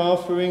pure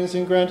offerings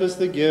and grant us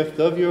the gift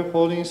of your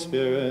Holy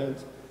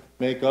Spirit.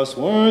 Make us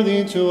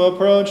worthy to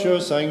approach your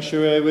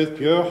sanctuary with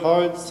pure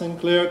hearts and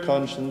clear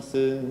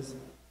consciences.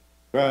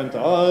 Grant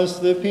us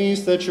the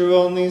peace that your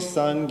only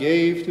Son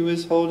gave to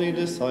his holy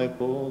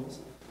disciples,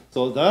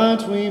 so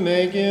that we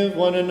may give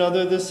one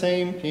another the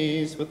same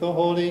peace with a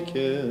holy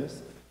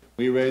kiss.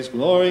 We raise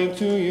glory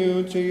to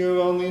you, to your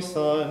only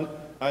Son,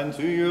 and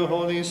to your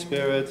Holy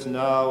Spirit,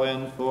 now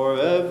and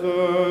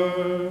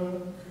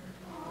forever.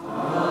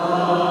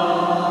 Amen.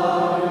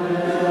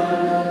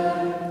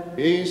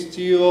 Peace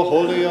to you, O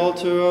holy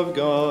altar of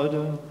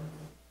God.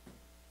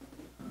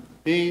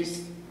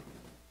 Peace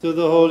to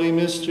the holy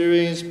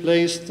mysteries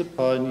placed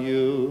upon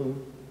you.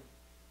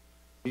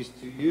 Peace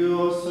to you,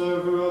 O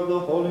server of the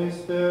Holy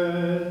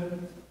Spirit.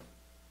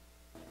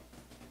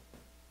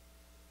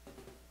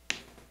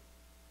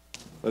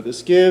 Let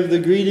us give the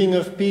greeting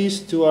of peace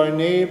to our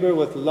neighbor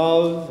with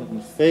love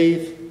and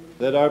faith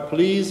that are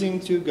pleasing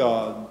to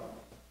God.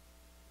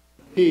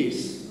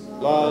 Peace,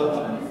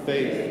 love, and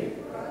faith,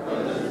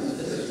 brothers and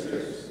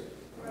sisters,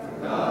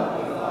 from God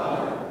the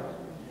Father,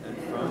 and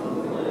from the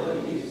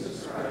Lord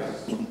Jesus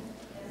Christ, and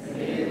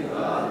may the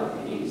God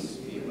of peace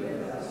be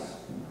with us.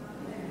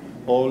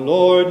 O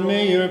Lord,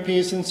 may your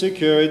peace and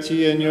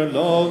security and your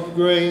love,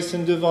 grace,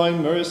 and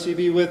divine mercy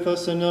be with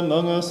us and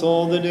among us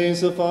all the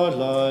days of our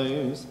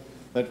lives,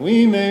 that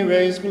we may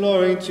raise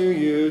glory to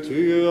you, to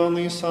your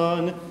only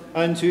Son,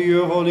 and to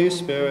your Holy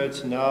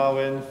Spirit, now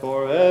and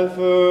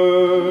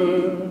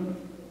forever.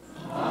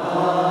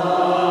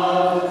 Amen.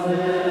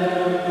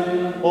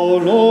 O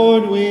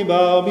Lord, we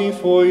bow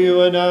before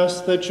you and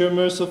ask that your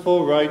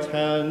merciful right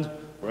hand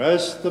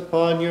Rest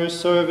upon your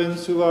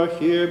servants who are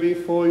here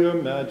before your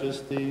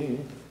majesty.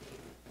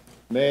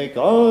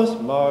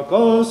 Mark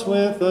us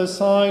with the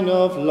sign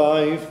of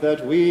life,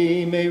 that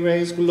we may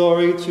raise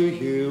glory to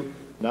you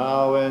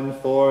now and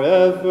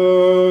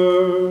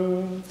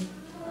forever.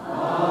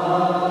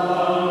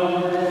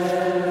 Amen.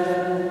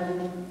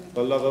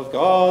 The love of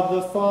God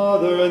the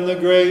Father and the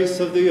grace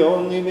of the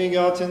only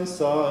begotten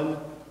Son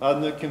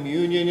and the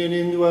communion and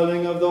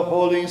indwelling of the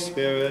Holy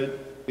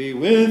Spirit be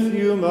with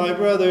you, my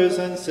brothers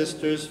and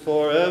sisters,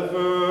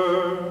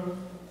 forever.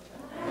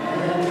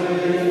 And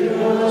with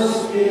your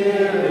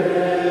spirit.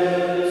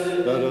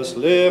 Let us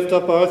lift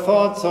up our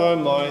thoughts, our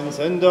minds,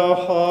 and our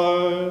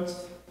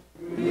hearts.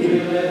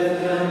 We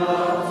lift them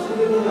up to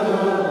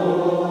the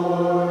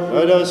Lord.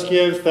 Let us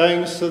give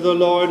thanks to the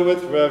Lord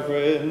with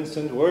reverence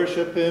and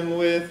worship him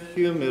with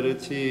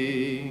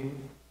humility.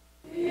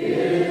 It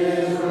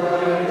is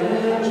right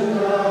and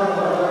just.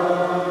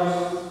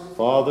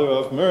 Father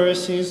of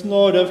mercies,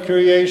 Lord of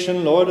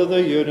creation, Lord of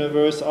the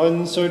universe,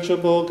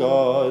 unsearchable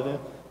God,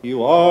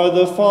 you are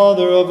the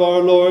Father of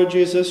our Lord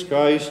Jesus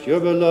Christ, your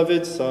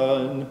beloved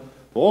Son,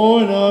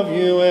 born of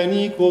you and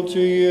equal to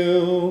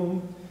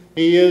you.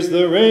 He is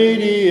the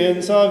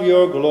radiance of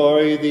your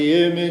glory,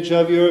 the image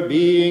of your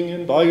being,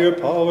 and by your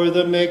power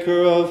the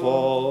maker of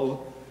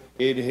all.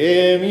 In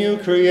him you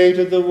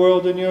created the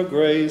world in your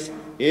grace.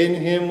 In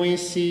him we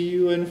see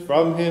you, and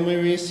from him we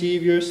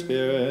receive your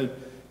Spirit.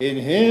 In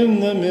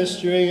him the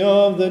mystery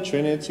of the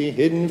Trinity,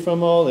 hidden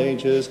from all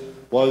ages,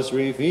 was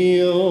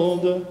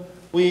revealed.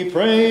 We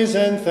praise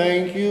and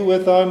thank you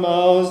with our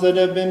mouths that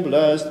have been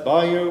blessed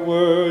by your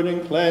word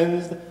and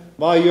cleansed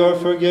by your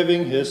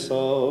forgiving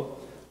hyssop.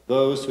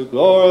 Those who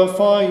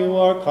glorify you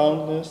are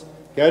countless,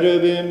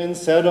 cherubim and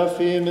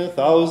seraphim and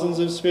thousands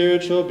of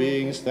spiritual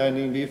beings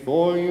standing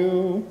before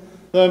you,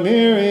 the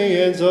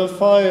myriads of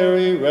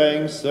fiery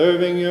ranks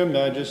serving your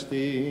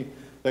majesty.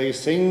 They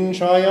sing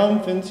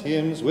triumphant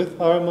hymns with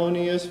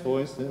harmonious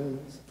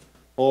voices.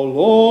 O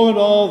Lord,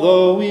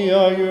 although we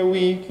are your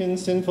weak and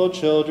sinful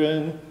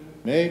children,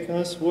 make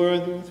us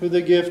worthy through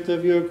the gift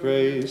of your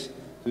grace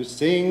to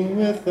sing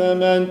with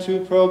them and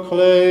to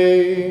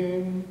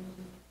proclaim.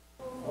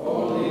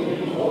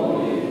 Holy,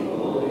 holy,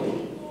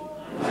 holy,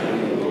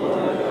 mighty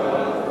Lord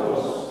God of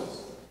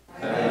hosts,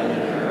 heaven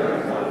and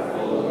earth are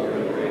full of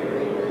your great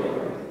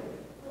glory.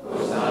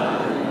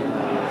 Hosanna in the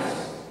highest.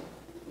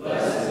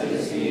 Blessed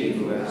is he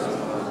who has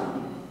come,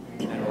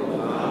 and will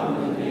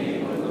come in the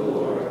name of the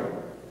Lord.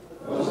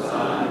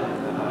 Hosanna in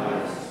the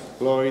highest.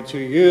 Glory to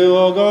you,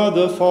 O God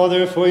the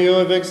Father, for you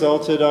have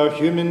exalted our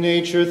human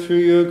nature through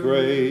your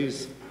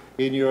grace.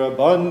 In your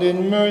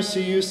abundant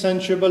mercy you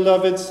sent your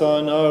beloved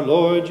Son, our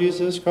Lord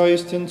Jesus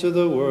Christ, into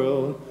the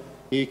world.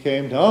 He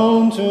came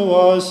down to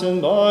us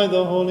and by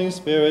the Holy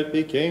Spirit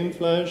became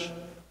flesh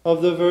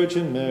of the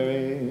Virgin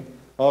Mary,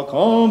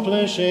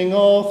 accomplishing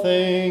all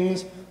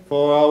things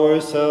for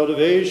our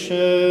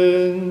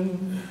salvation.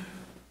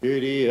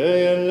 Kyrie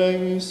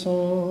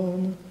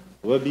eleison,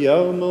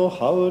 وبيوم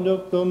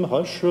حولكم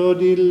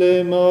هشرد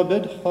لما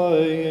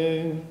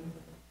بدحين.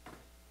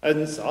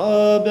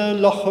 انصاب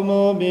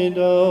لحم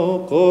بلا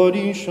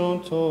قري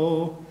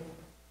شنطو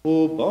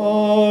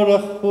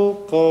وبارخ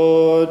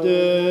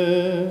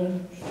قادش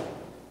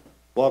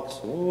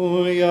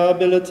وقصويا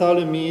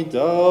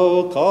بالتلميدا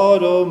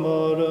وقارو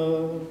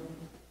مرا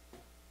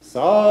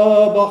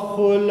صابخ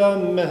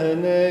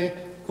لمهني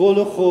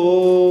كل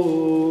خو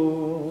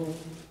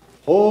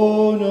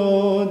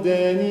هونو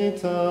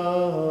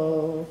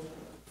دنيتا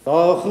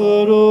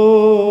فاخرو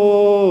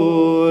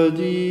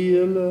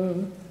ديلا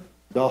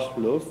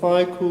دخلو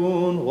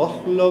فايكون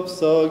وخلو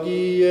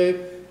بساقية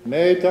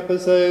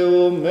ميتقسي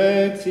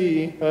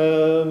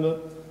وميتيهم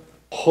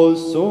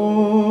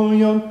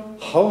حسويا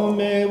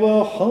حومي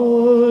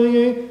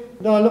وحاي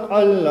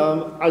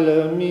للعلم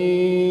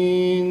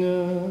علمين.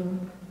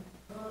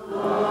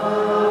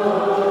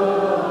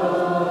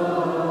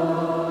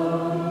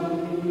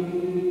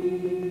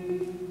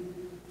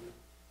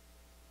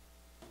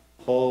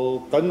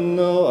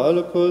 قنو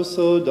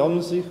الكسو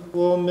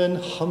دمزيخو من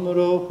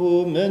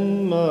حمره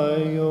من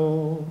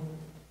مايو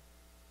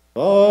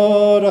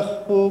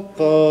بارخو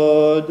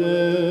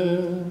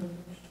قادش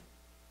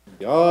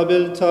يا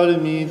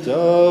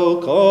بالتلميذا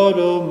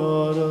وقارو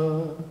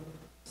مارا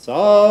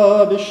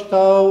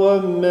سابشتا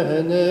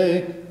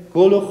ومهني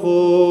كل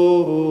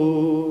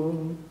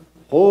خون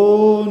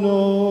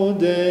خونو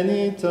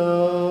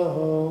دنيتا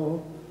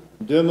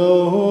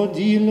دمو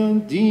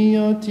ديلن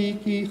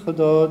دياتيكي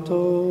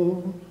خداتو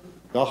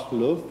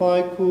دخلو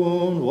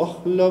فايكون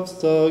وخلف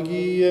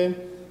ساقية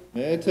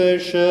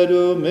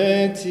متشدو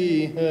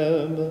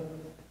متيهم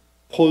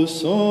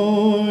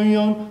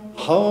حسويا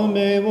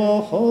حامي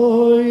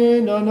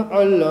وحاين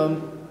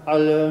علم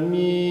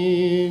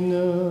علمين.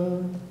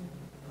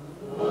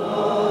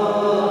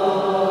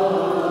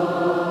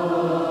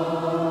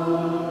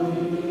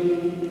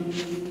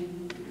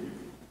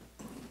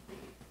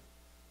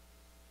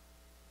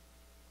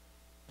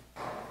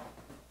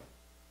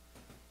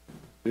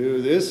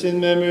 Do this in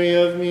memory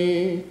of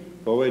me.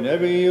 For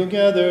whenever you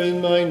gather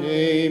in my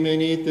name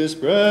and eat this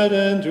bread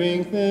and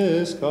drink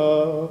this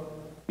cup,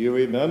 you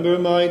remember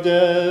my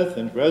death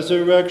and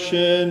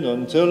resurrection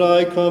until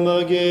I come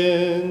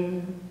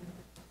again.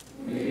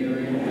 We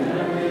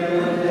remember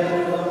your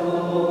death, O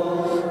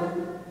Lord.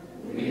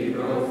 We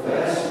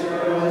profess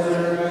your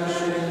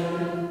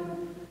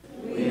resurrection.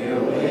 We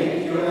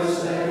await your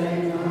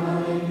second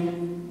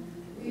coming.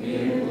 We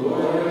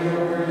implore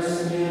your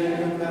mercy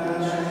and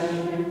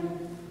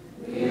compassion.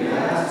 We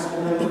ask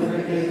for the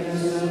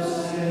forgiveness of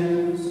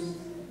sins.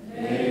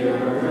 May your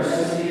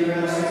mercy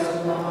rest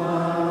upon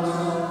us.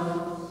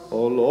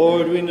 O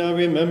Lord, we now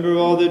remember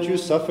all that you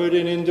suffered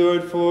and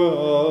endured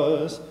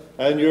for us,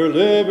 and your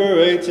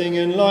liberating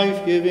and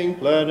life-giving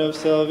plan of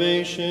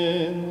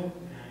salvation,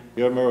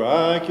 your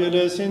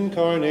miraculous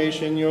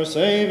incarnation, your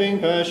saving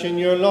passion,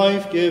 your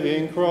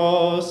life-giving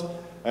cross,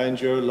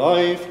 and your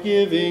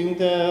life-giving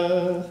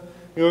death,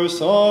 your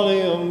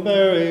solemn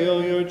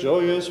burial, your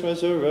joyous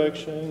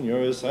resurrection,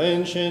 your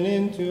ascension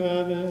into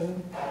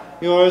heaven,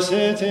 your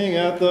sitting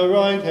at the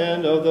right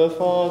hand of the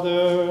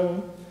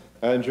Father,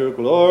 and your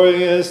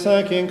glorious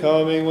second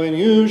coming, when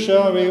you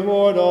shall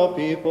reward all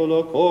people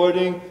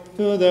according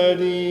to their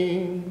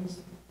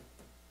deeds.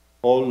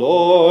 O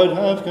Lord,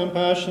 have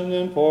compassion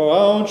and pour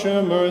out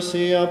your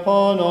mercy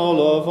upon all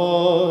of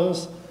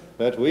us,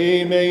 that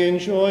we may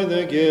enjoy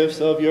the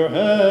gifts of your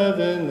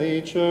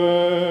heavenly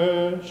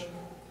church.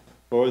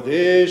 For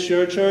this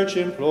your church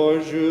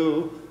implores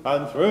you,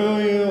 and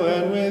through you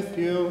and with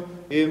you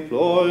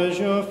implores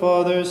your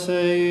Father,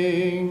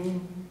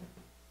 saying,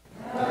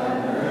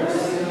 Have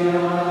mercy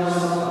on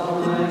us,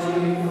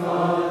 Almighty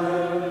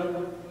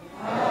Father.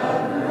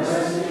 Have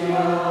mercy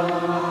on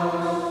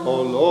us.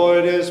 O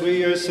Lord, as we,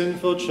 your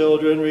sinful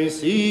children,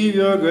 receive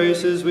your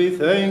graces, we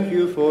thank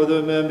you for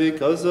them, and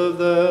because of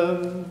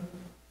them,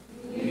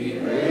 We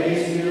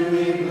praise you,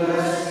 we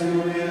bless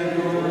you, we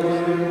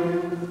adore you.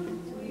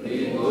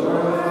 We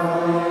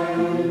glorify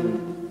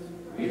you.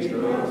 We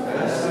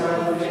profess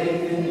our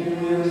faith in you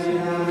as we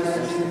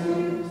ask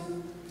you.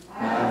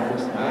 Have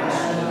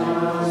compassion on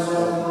us, O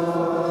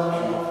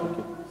Lord.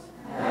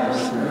 Have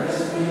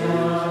mercy on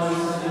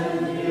us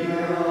and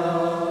hear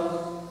us.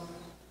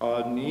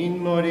 Anin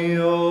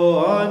Morio,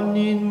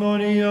 Anin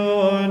Morio,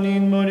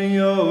 Anin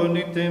Morio,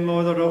 Nitte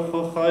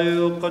Modrocho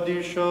Chayu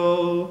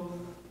Kadisho,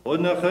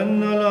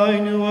 Onachan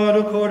Alainu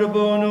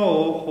Arakorbono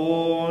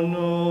Hono.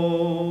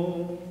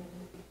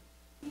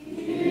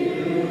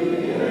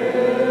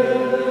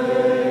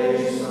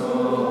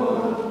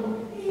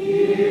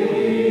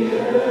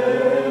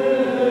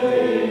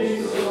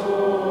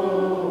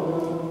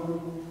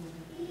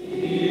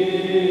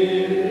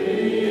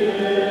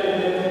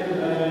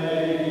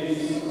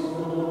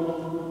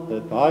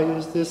 That by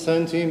his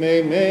descent he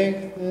may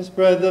make this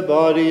bread the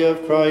body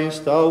of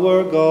Christ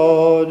our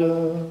God.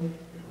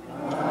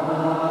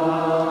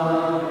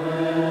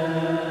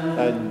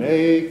 And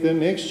make the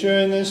mixture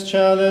in this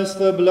chalice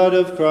the blood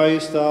of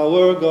Christ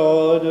our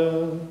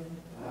God.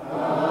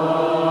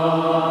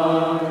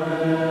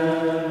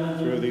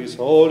 Through these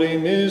holy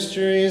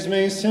mysteries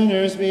may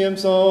sinners be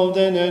absolved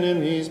and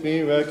enemies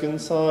be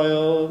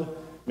reconciled.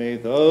 May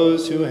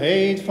those who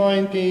hate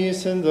find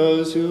peace, and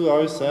those who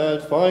are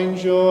sad find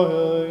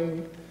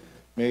joy.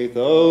 May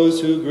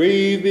those who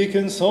grieve be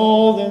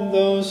consoled, and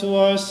those who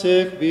are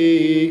sick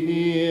be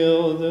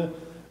healed.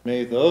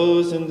 May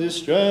those in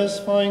distress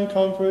find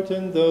comfort,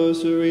 and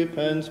those who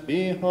repent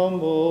be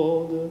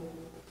humbled.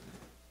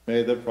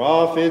 May the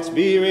prophets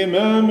be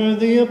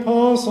remembered, the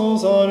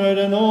apostles honored,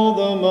 and all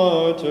the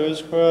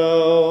martyrs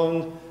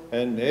crowned.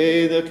 And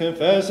may the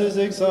confessors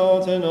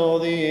exalt, and all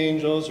the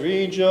angels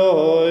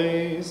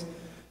rejoice.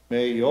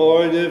 May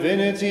your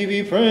divinity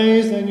be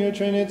praised, and your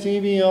Trinity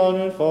be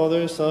honored,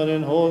 Father, Son,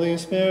 and Holy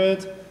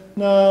Spirit,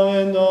 now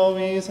and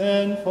always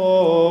and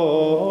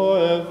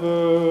forever.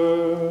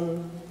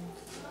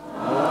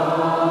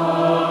 Amen.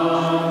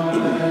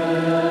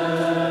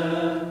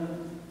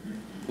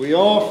 We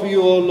offer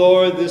you, O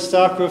Lord, this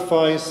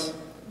sacrifice,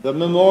 the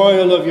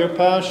memorial of your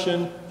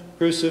passion,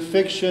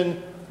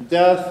 crucifixion,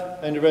 death,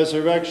 and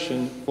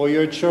resurrection for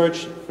your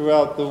church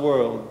throughout the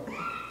world.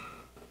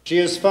 She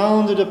is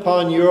founded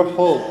upon your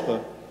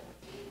hope,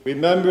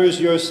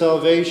 remembers your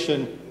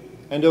salvation,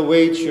 and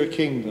awaits your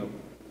kingdom.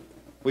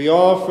 We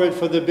offer it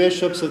for the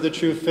bishops of the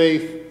true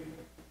faith.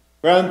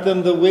 Grant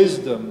them the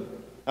wisdom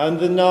and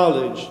the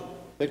knowledge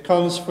that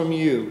comes from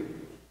you,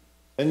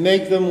 and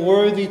make them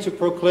worthy to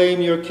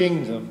proclaim your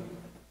kingdom,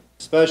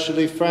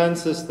 especially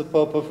Francis, the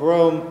Pope of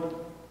Rome,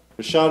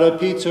 Bishara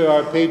Peter,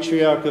 our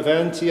Patriarch of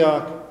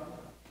Antioch,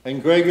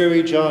 and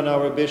Gregory John,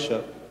 our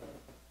Bishop.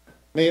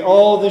 May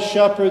all the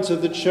shepherds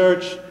of the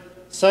Church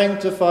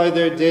sanctify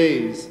their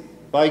days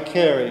by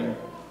caring,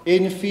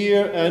 in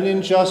fear and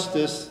in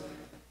justice,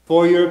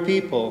 for your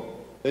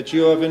people that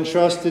you have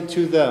entrusted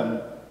to them.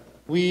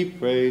 We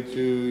pray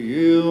to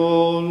you,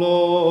 O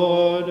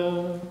Lord.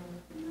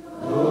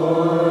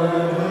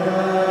 Lord,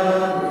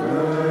 have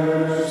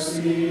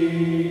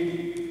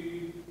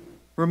mercy.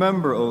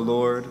 Remember, O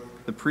Lord,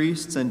 the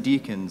priests and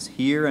deacons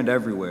here and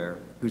everywhere,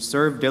 who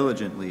serve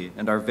diligently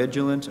and are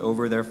vigilant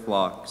over their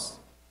flocks.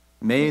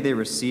 May they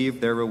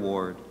receive their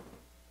reward.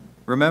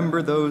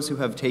 Remember those who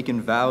have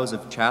taken vows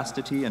of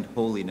chastity and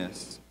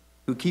holiness,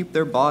 who keep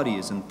their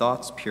bodies and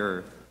thoughts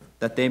pure,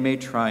 that they may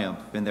triumph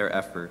in their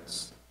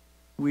efforts.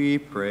 We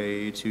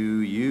pray to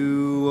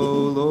you, O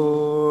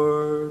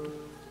Lord.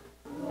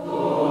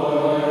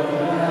 Lord,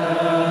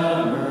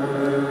 have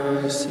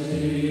mercy.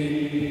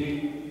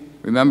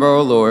 Remember,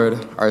 O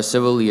Lord, our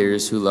civil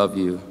leaders who love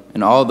you,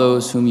 and all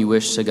those whom you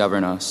wish to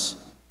govern us.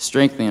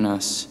 Strengthen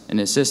us and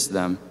assist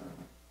them.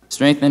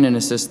 Strengthen and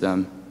assist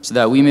them, so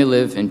that we may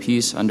live in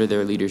peace under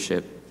their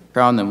leadership.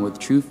 Crown them with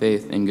true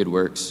faith and good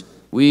works.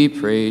 We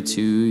pray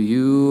to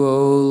you,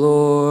 O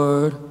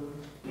Lord.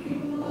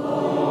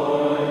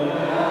 Lord,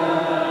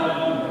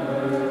 have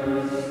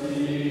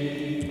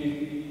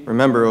mercy.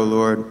 Remember, O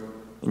Lord,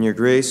 in your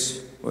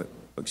grace,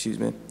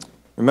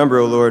 Remember,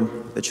 O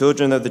Lord, the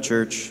children of the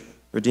church,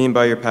 redeemed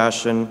by your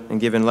passion and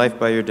given life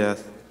by your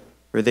death,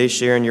 for they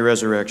share in your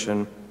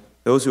resurrection,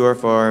 those who are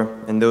far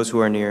and those who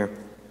are near,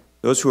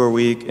 those who are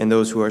weak and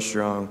those who are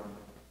strong.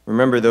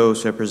 Remember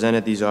those who have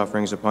presented these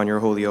offerings upon your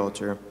holy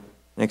altar,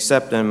 and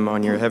accept them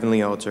on your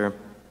heavenly altar.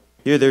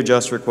 Hear their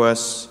just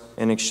requests,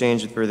 and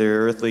exchange for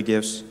their earthly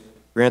gifts,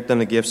 grant them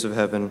the gifts of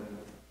heaven.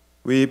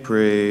 We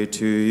pray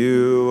to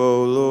you,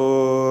 O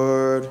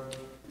Lord.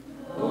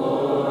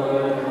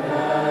 Lord,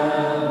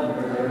 have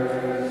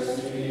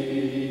mercy.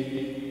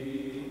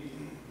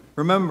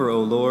 Remember, O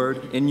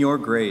Lord, in your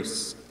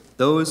grace,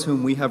 those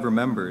whom we have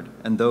remembered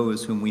and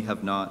those whom we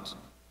have not.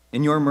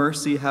 In your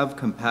mercy, have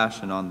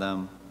compassion on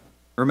them.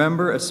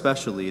 Remember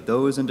especially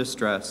those in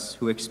distress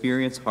who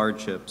experience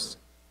hardships,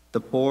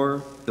 the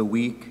poor, the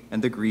weak,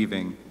 and the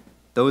grieving,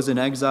 those in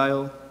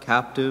exile,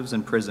 captives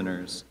and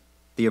prisoners,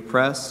 the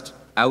oppressed,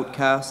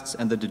 outcasts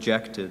and the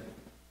dejected,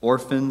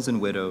 orphans and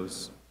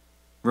widows.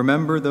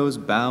 Remember those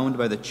bound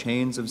by the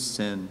chains of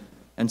sin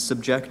and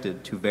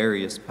subjected to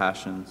various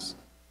passions.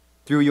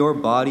 Through your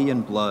body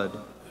and blood,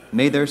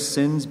 may their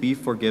sins be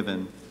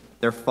forgiven,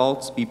 their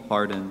faults be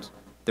pardoned,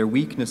 their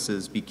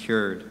weaknesses be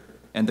cured,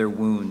 and their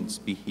wounds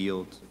be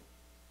healed.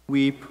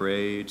 We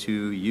pray to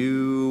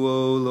you,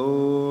 O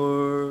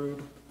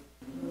Lord.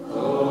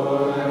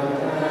 Lord,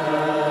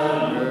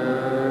 have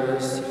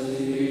mercy.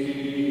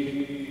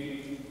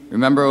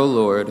 Remember, O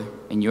Lord,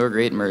 in your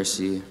great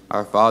mercy,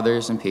 our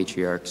fathers and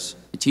patriarchs,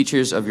 the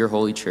teachers of your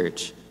holy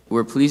church, who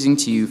were pleasing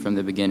to you from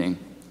the beginning.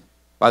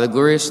 By the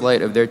glorious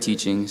light of their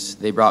teachings,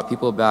 they brought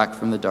people back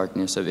from the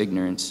darkness of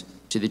ignorance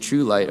to the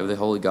true light of the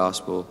holy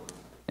gospel,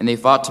 and they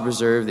fought to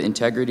preserve the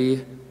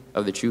integrity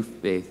of the true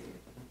faith.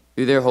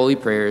 Through their holy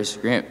prayers,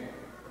 grant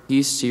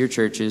peace to your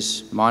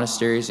churches,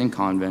 monasteries, and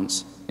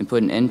convents, and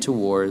put an end to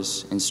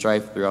wars and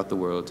strife throughout the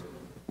world.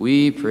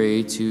 We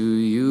pray to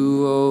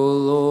you, O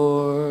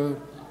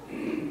Lord.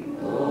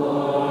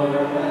 Lord,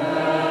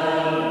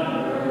 have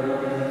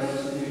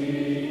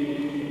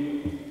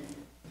mercy.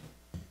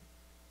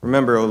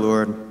 Remember, O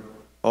Lord,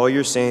 all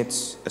your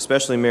saints,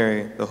 especially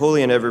Mary, the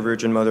holy and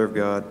ever-Virgin Mother of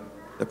God,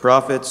 the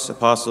prophets,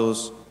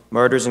 apostles,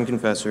 martyrs, and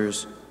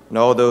confessors, and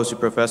all those who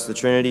profess the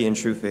Trinity in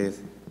true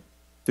faith.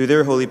 Through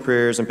their holy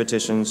prayers and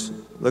petitions,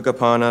 look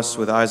upon us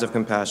with eyes of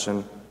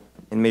compassion,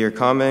 and may your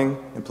calming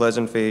and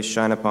pleasant face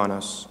shine upon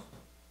us.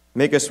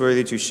 Make us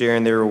worthy to share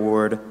in their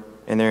reward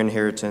and their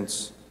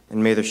inheritance,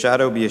 and may their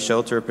shadow be a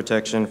shelter of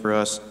protection for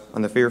us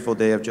on the fearful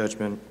day of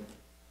judgment.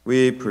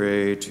 We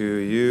pray to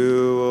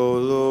you, O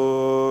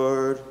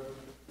Lord.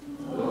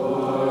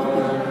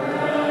 Lord,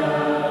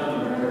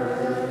 have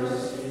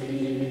mercy.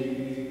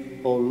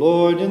 O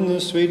Lord, in the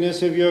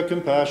sweetness of your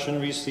compassion,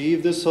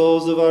 receive the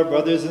souls of our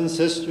brothers and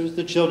sisters,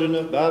 the children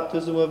of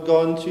baptism who have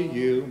gone to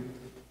you,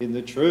 in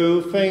the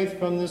true faith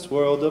from this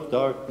world of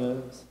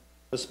darkness,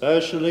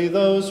 especially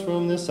those for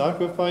whom the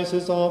sacrifice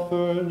is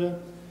offered.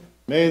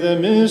 May the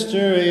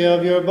mystery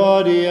of your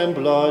body and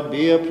blood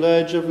be a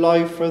pledge of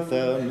life for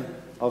them,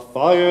 a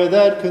fire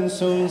that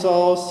consumes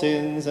all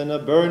sins, and a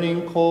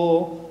burning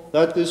coal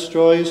that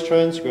destroys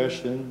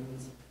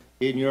transgressions.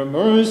 In your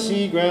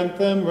mercy grant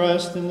them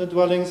rest in the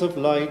dwellings of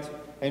light,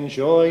 and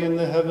joy in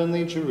the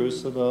heavenly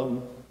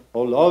Jerusalem.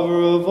 O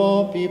lover of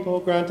all people,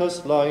 grant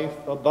us life,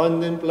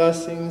 abundant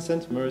blessings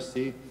and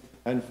mercy,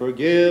 and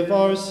forgive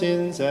our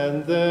sins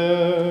and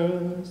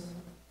theirs.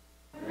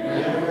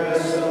 Grant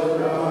rest, O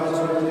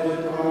God, to the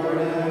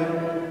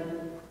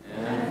departed,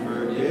 and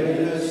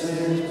forgive the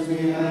sins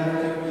we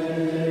have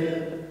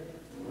committed,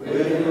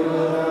 with or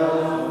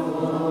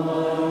without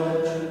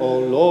knowledge. O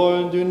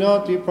Lord, do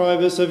not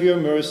deprive us of your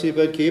mercy,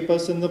 but keep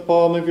us in the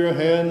palm of your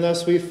hand,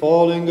 lest we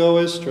fall and go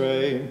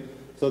astray,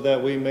 so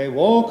that we may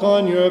walk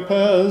on your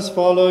paths,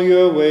 follow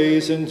your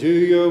ways, and do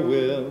your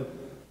will.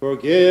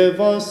 Forgive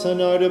us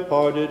and our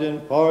departed,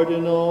 and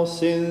pardon all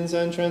sins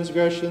and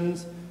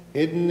transgressions,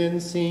 hidden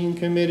and seen,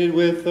 committed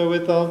with or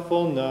without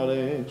full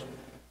knowledge.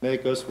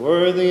 Make us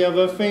worthy of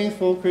a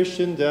faithful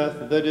Christian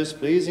death that is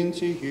pleasing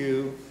to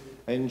you,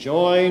 and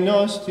join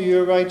us to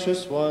your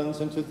righteous ones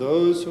and to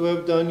those who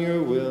have done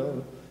your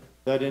will,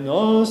 that in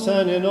us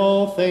and in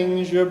all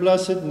things your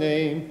blessed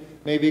name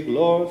may be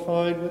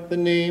glorified with the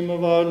name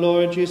of our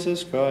Lord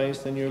Jesus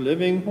Christ and your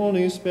living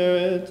Holy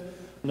Spirit,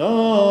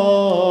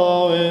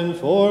 now and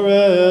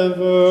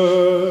forever.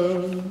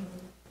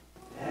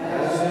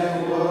 As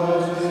it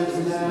was,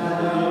 is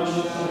now,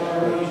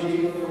 shall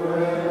be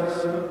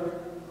forever.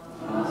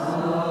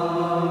 Amen.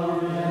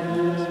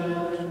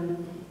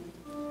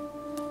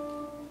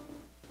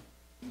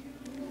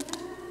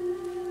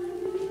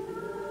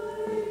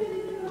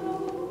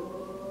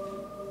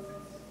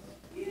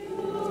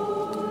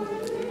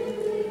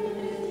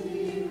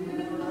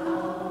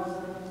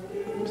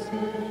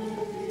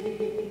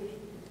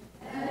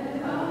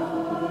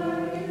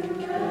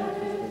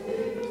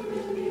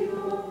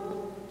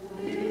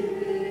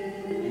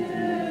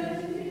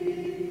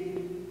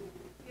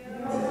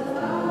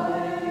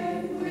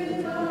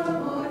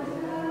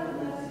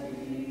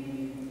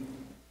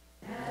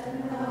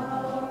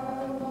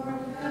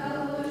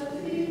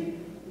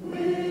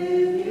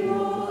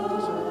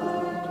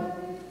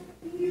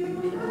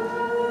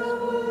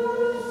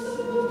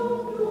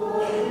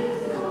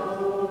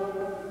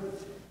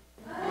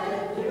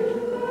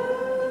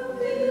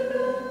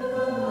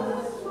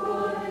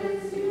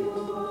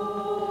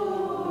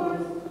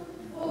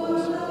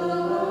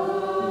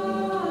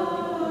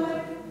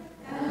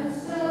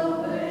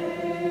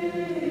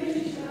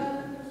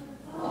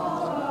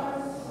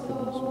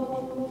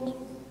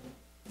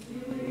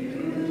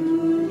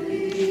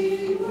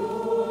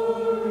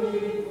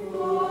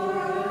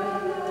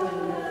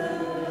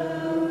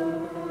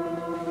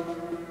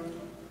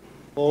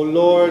 O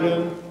Lord,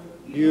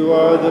 you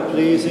are the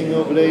pleasing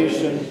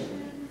oblation,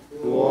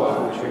 Who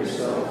offered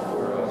yourself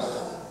for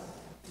us.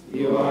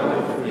 You are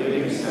the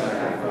forgiving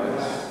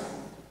sacrifice.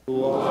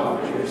 Who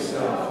offered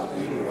yourself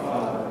to your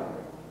Father.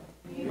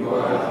 You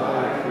are the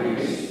high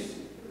priest.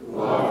 Who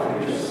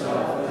offered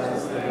yourself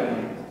as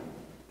Lamb.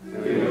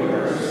 Through your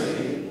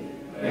mercy,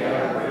 may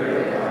our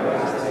prayer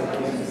rise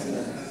like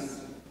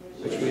incense,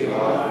 which we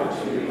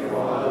offer to your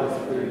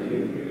Father through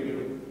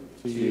you.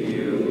 To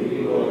you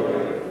be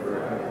glory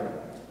forever.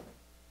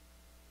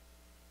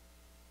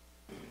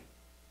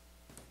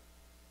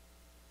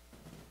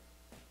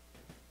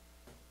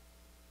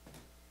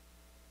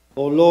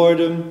 O Lord,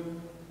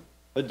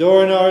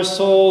 adorn our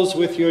souls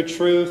with your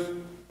truth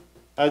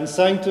and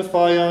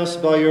sanctify us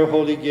by your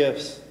holy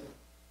gifts.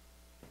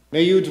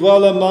 May you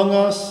dwell among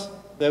us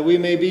that we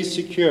may be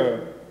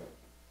secure.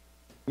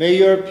 May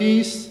your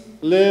peace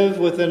live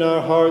within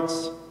our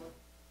hearts,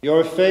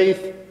 your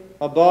faith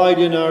abide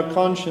in our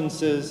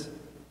consciences,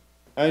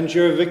 and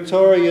your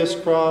victorious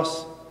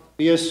cross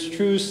be a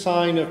true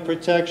sign of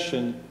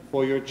protection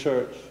for your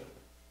church.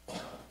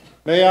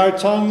 May our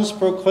tongues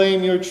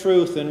proclaim your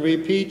truth and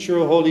repeat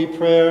your holy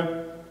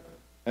prayer,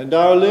 and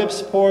our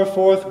lips pour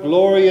forth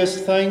glorious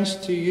thanks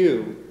to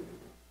you,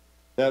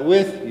 that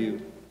with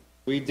you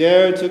we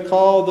dare to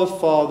call the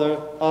Father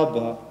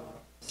Abba,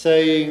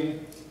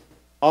 saying,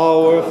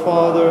 Our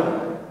Father,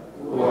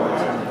 who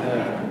art in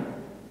heaven,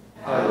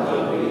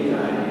 hallowed be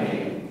thy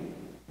name.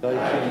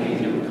 Thy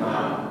kingdom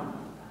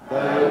come,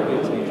 thy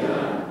will be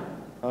done,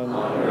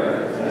 on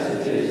earth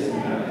as it is in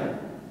heaven.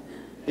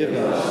 Give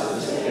us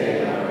this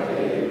day our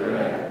daily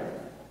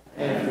bread,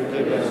 and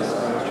forgive us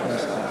our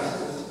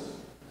trespasses,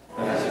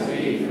 as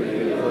we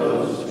forgive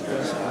those who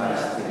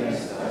trespass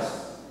against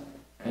us.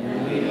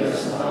 And lead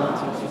us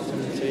not into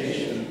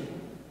temptation,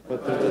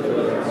 but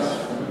deliver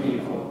us from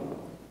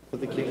evil. For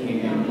the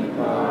kingdom, the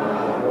power,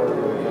 and the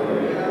glory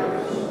are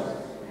yours,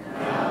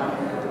 now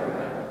and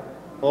forever.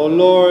 O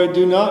Lord,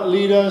 do not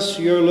lead us,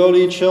 your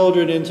lowly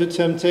children, into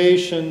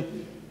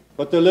temptation,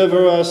 but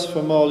deliver us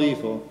from all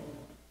evil.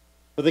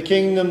 For the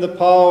kingdom, the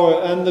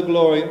power, and the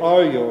glory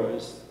are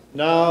yours,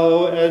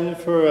 now and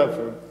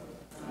forever.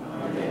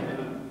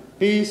 Amen.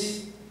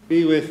 Peace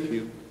be with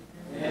you.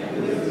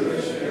 And with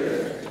your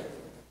spirit.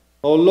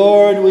 O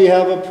Lord, we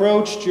have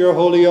approached your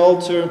holy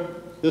altar,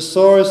 the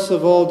source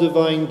of all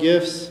divine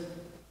gifts.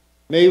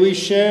 May we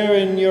share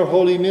in your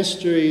holy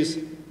mysteries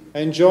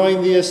and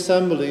join the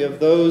assembly of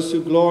those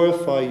who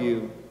glorify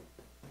you,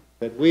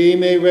 that we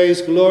may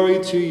raise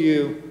glory to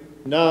you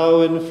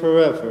now and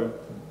forever.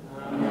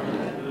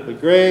 Amen. The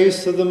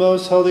grace of the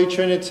most holy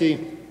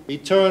Trinity,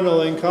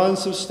 eternal and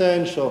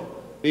consubstantial,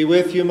 be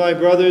with you, my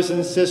brothers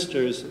and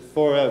sisters,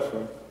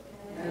 forever.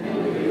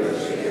 And with your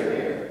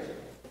spirit.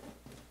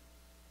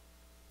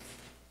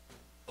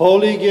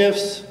 Holy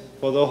gifts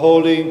for the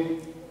holy,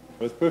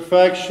 with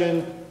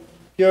perfection,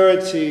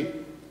 purity,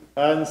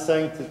 and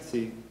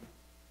sanctity.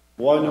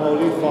 One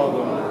Holy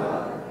Father,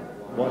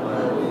 one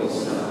Holy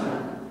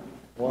Son,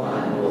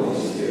 one Holy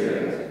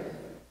Spirit.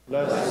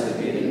 Blessed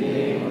be the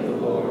name of the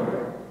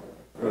Lord,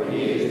 for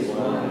he is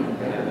one in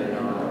heaven and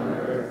on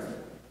earth.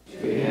 To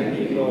him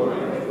be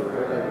glory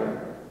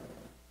forever.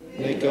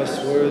 Make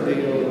us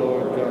worthy, O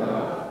Lord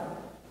God,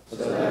 so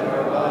that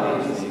our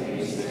bodies may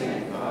be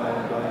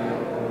sanctified by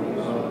your holy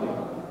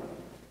law,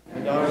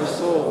 and our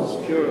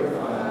souls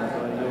purified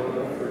by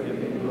your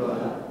forgiving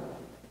blood.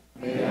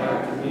 May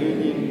our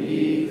communion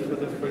be for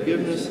the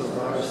forgiveness of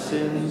our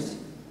sins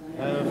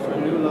and for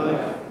new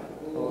life.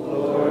 O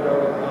Lord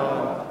our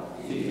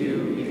God, to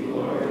you be glory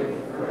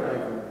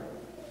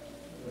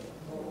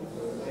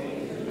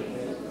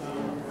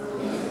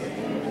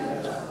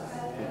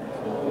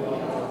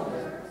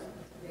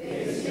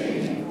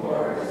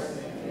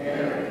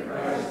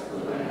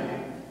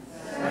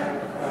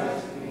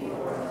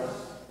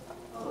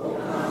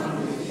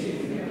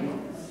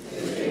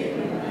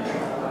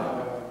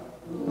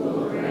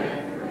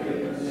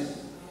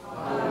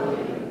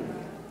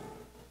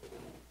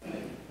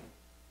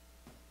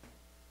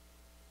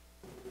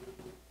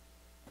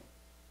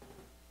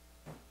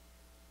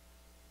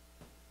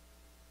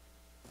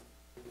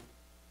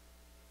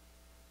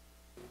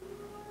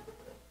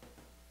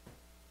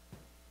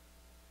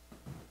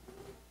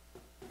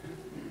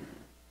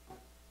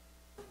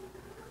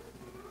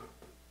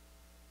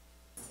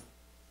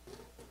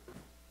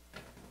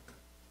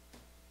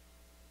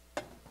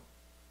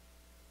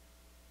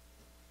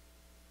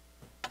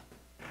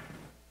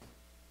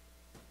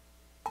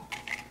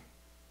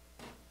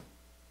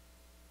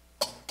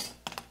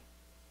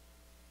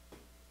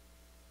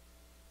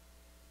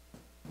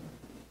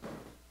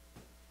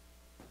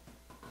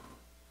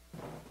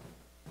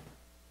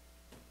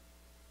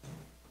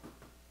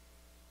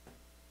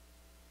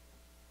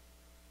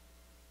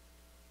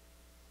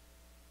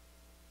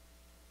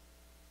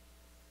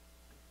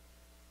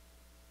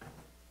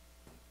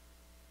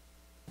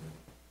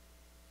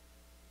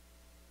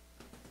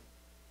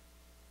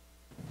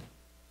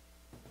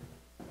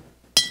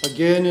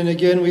Again and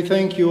again we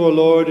thank you, O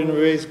Lord, and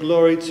raise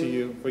glory to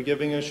you for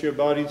giving us your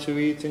body to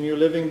eat and your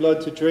living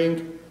blood to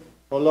drink.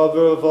 O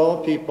lover of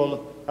all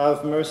people,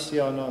 have mercy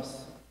on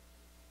us.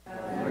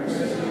 Have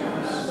mercy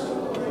on us,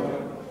 O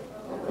Lord.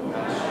 O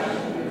compassion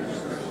and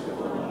merciful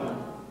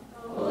one,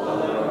 O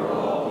lover of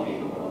all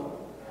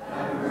people,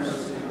 have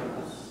mercy on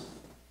us.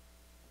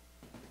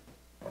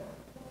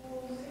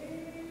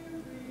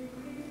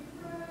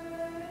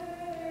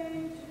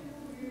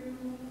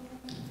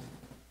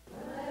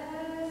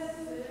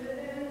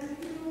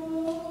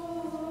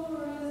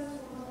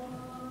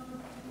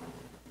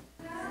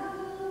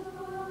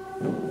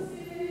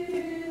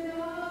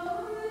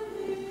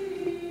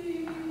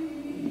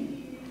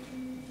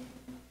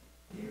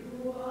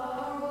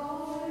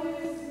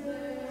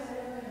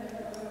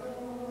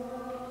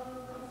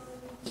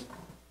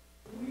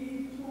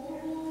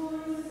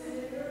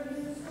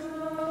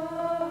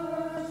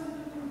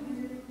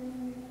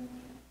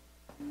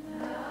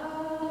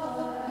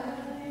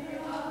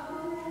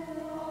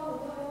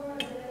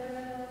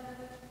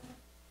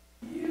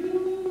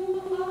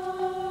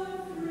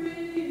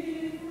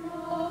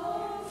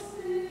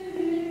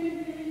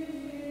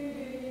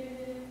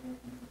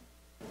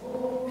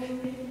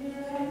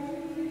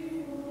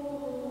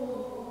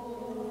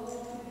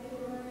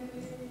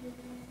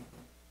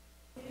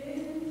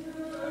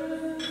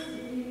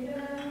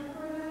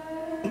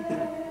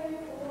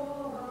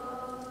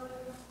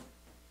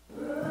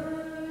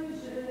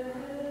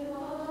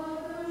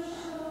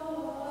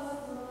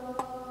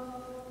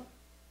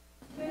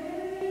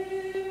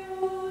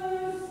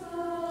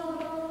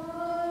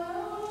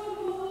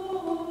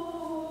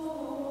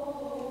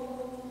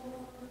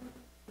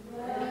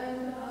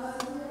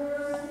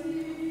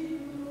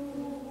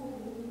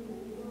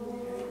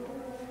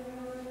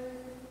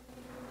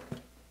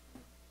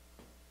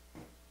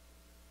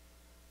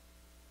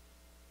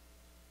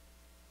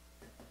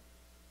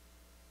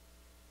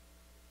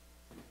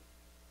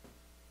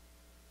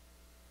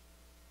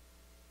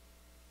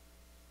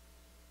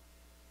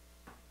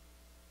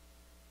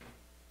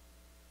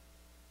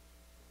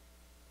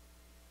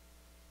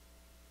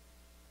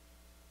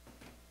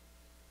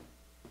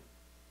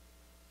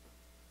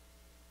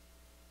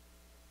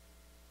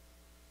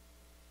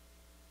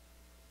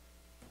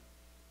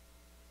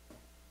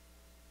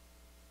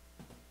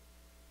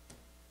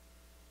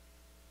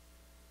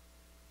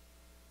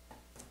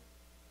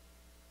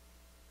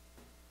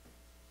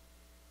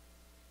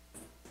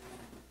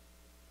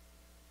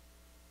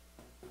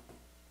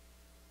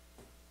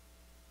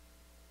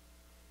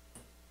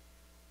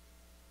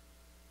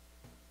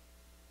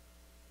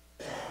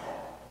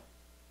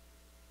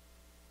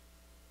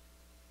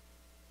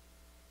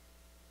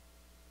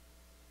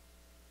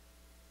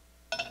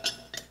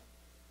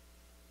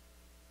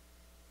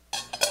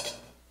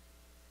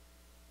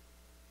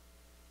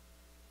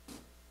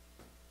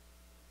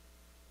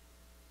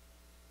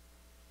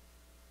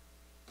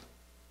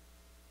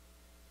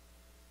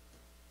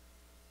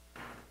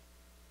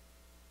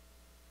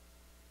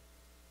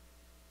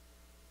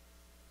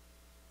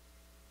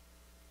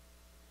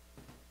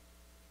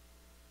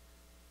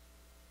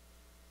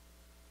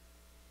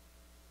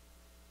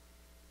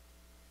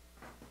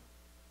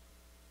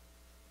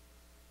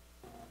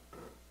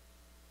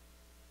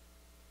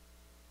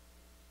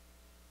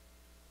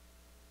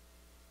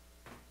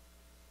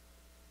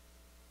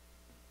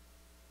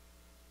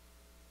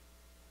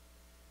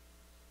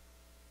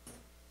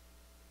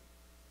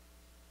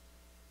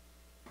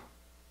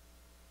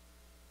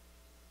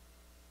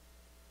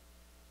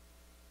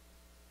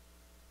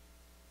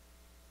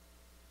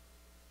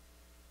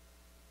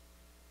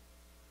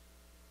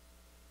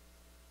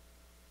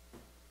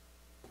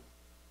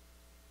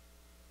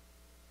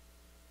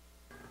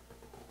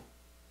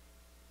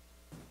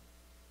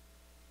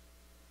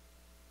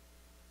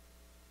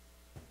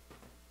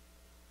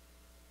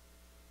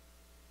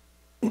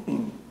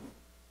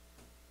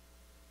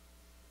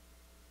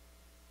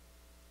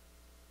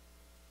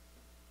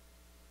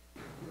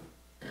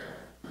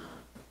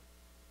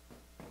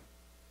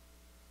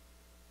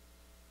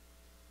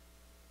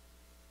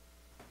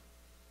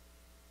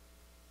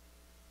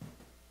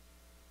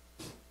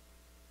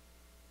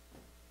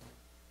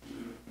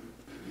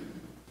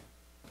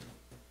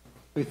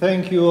 We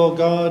thank you, O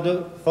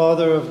God,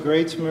 Father of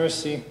great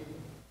mercy,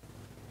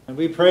 and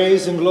we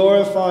praise and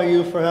glorify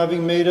you for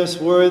having made us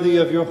worthy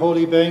of your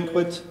holy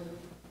banquet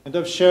and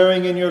of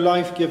sharing in your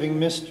life-giving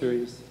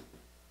mysteries.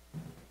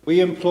 We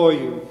implore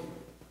you,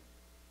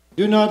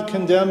 do not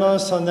condemn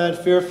us on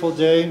that fearful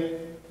day,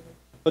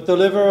 but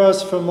deliver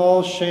us from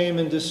all shame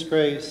and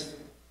disgrace,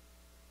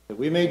 that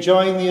we may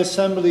join the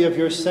assembly of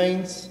your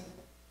saints,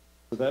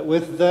 so that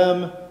with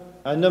them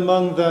and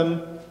among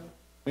them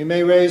we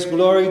may raise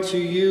glory to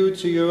you,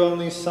 to your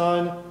only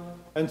Son,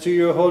 and to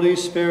your Holy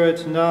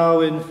Spirit, now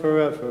and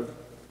forever.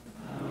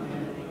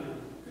 Amen.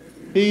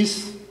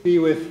 Peace be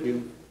with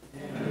you.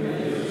 And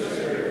with your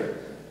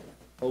spirit.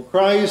 O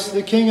Christ,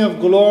 the King of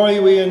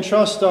glory, we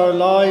entrust our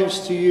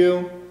lives to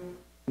you,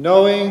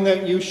 knowing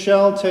that you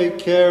shall take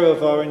care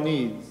of our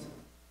needs.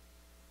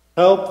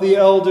 Help the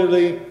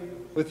elderly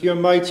with your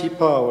mighty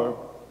power,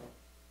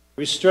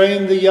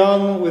 Restrain the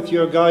young with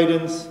your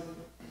guidance,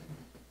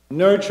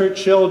 nurture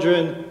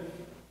children,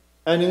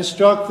 and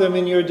instruct them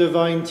in your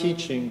divine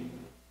teaching,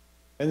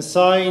 and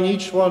sign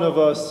each one of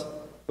us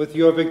with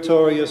your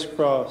victorious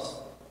cross.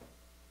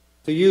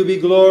 To you be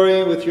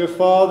glory with your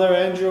Father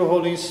and your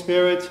Holy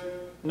Spirit,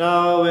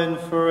 now and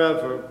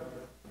forever.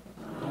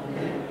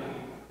 Amen.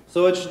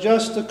 So it's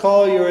just to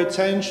call your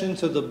attention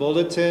to the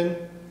bulletin,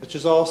 which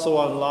is also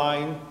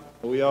online.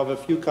 We have a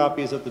few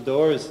copies at the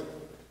doors,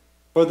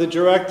 for the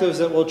directives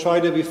that we'll try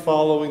to be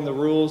following the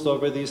rules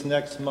over these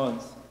next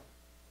months.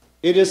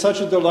 It is such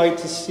a delight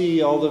to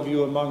see all of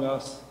you among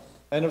us.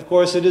 And of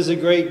course, it is a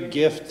great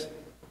gift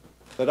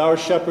that our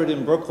shepherd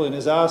in Brooklyn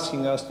is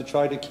asking us to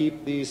try to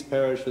keep these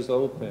parishes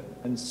open.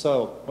 And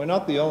so, we're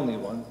not the only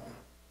one.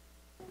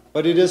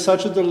 But it is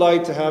such a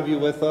delight to have you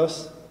with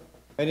us.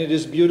 And it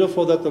is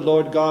beautiful that the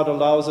Lord God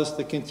allows us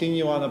to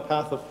continue on a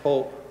path of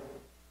hope.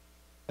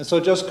 And so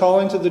just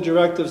calling to the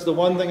directives, the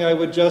one thing I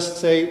would just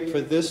say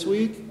for this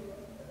week,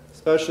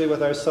 especially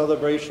with our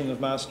celebration of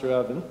Master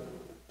Evan,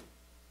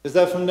 is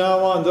that from now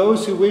on,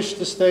 those who wish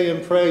to stay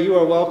and pray, you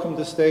are welcome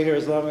to stay here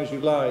as long as you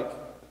like.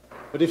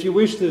 But if you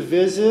wish to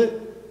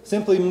visit,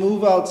 simply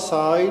move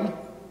outside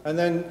and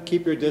then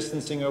keep your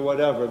distancing or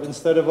whatever,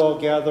 instead of all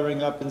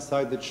gathering up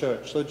inside the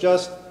church. So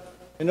just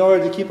in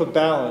order to keep a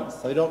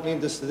balance, I don't mean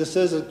this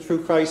is a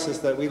true crisis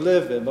that we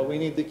live in, but we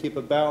need to keep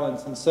a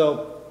balance. And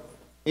so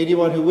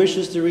anyone who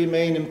wishes to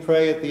remain and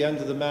pray at the end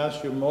of the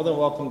Mass, you're more than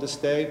welcome to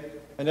stay.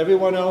 And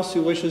everyone else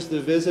who wishes to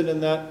visit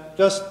in that,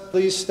 just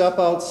please step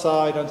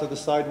outside onto the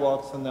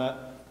sidewalks and that,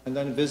 and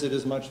then visit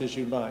as much as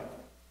you like.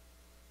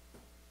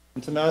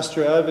 And to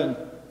Master Evan,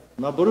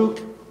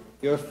 Mabruk,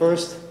 your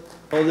first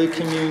Holy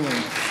Communion.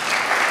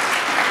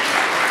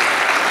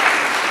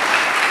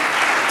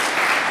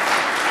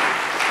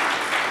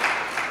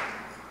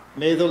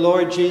 May the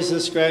Lord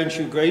Jesus grant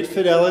you great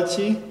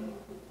fidelity,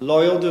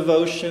 loyal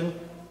devotion,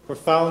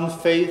 profound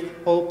faith,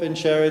 hope, and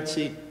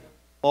charity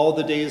all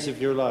the days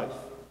of your life.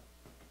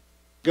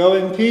 Go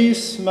in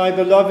peace, my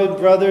beloved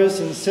brothers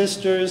and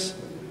sisters,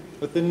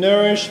 with the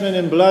nourishment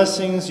and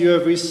blessings you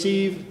have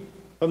received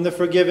from the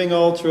forgiving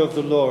altar of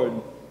the Lord.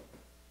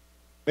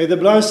 May the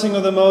blessing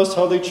of the Most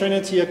Holy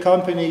Trinity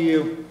accompany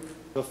you,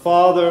 the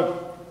Father,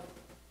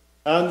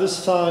 and the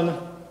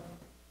Son,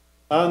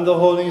 and the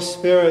Holy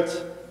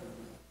Spirit,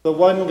 the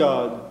one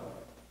God,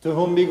 to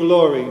whom be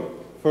glory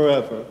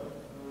forever.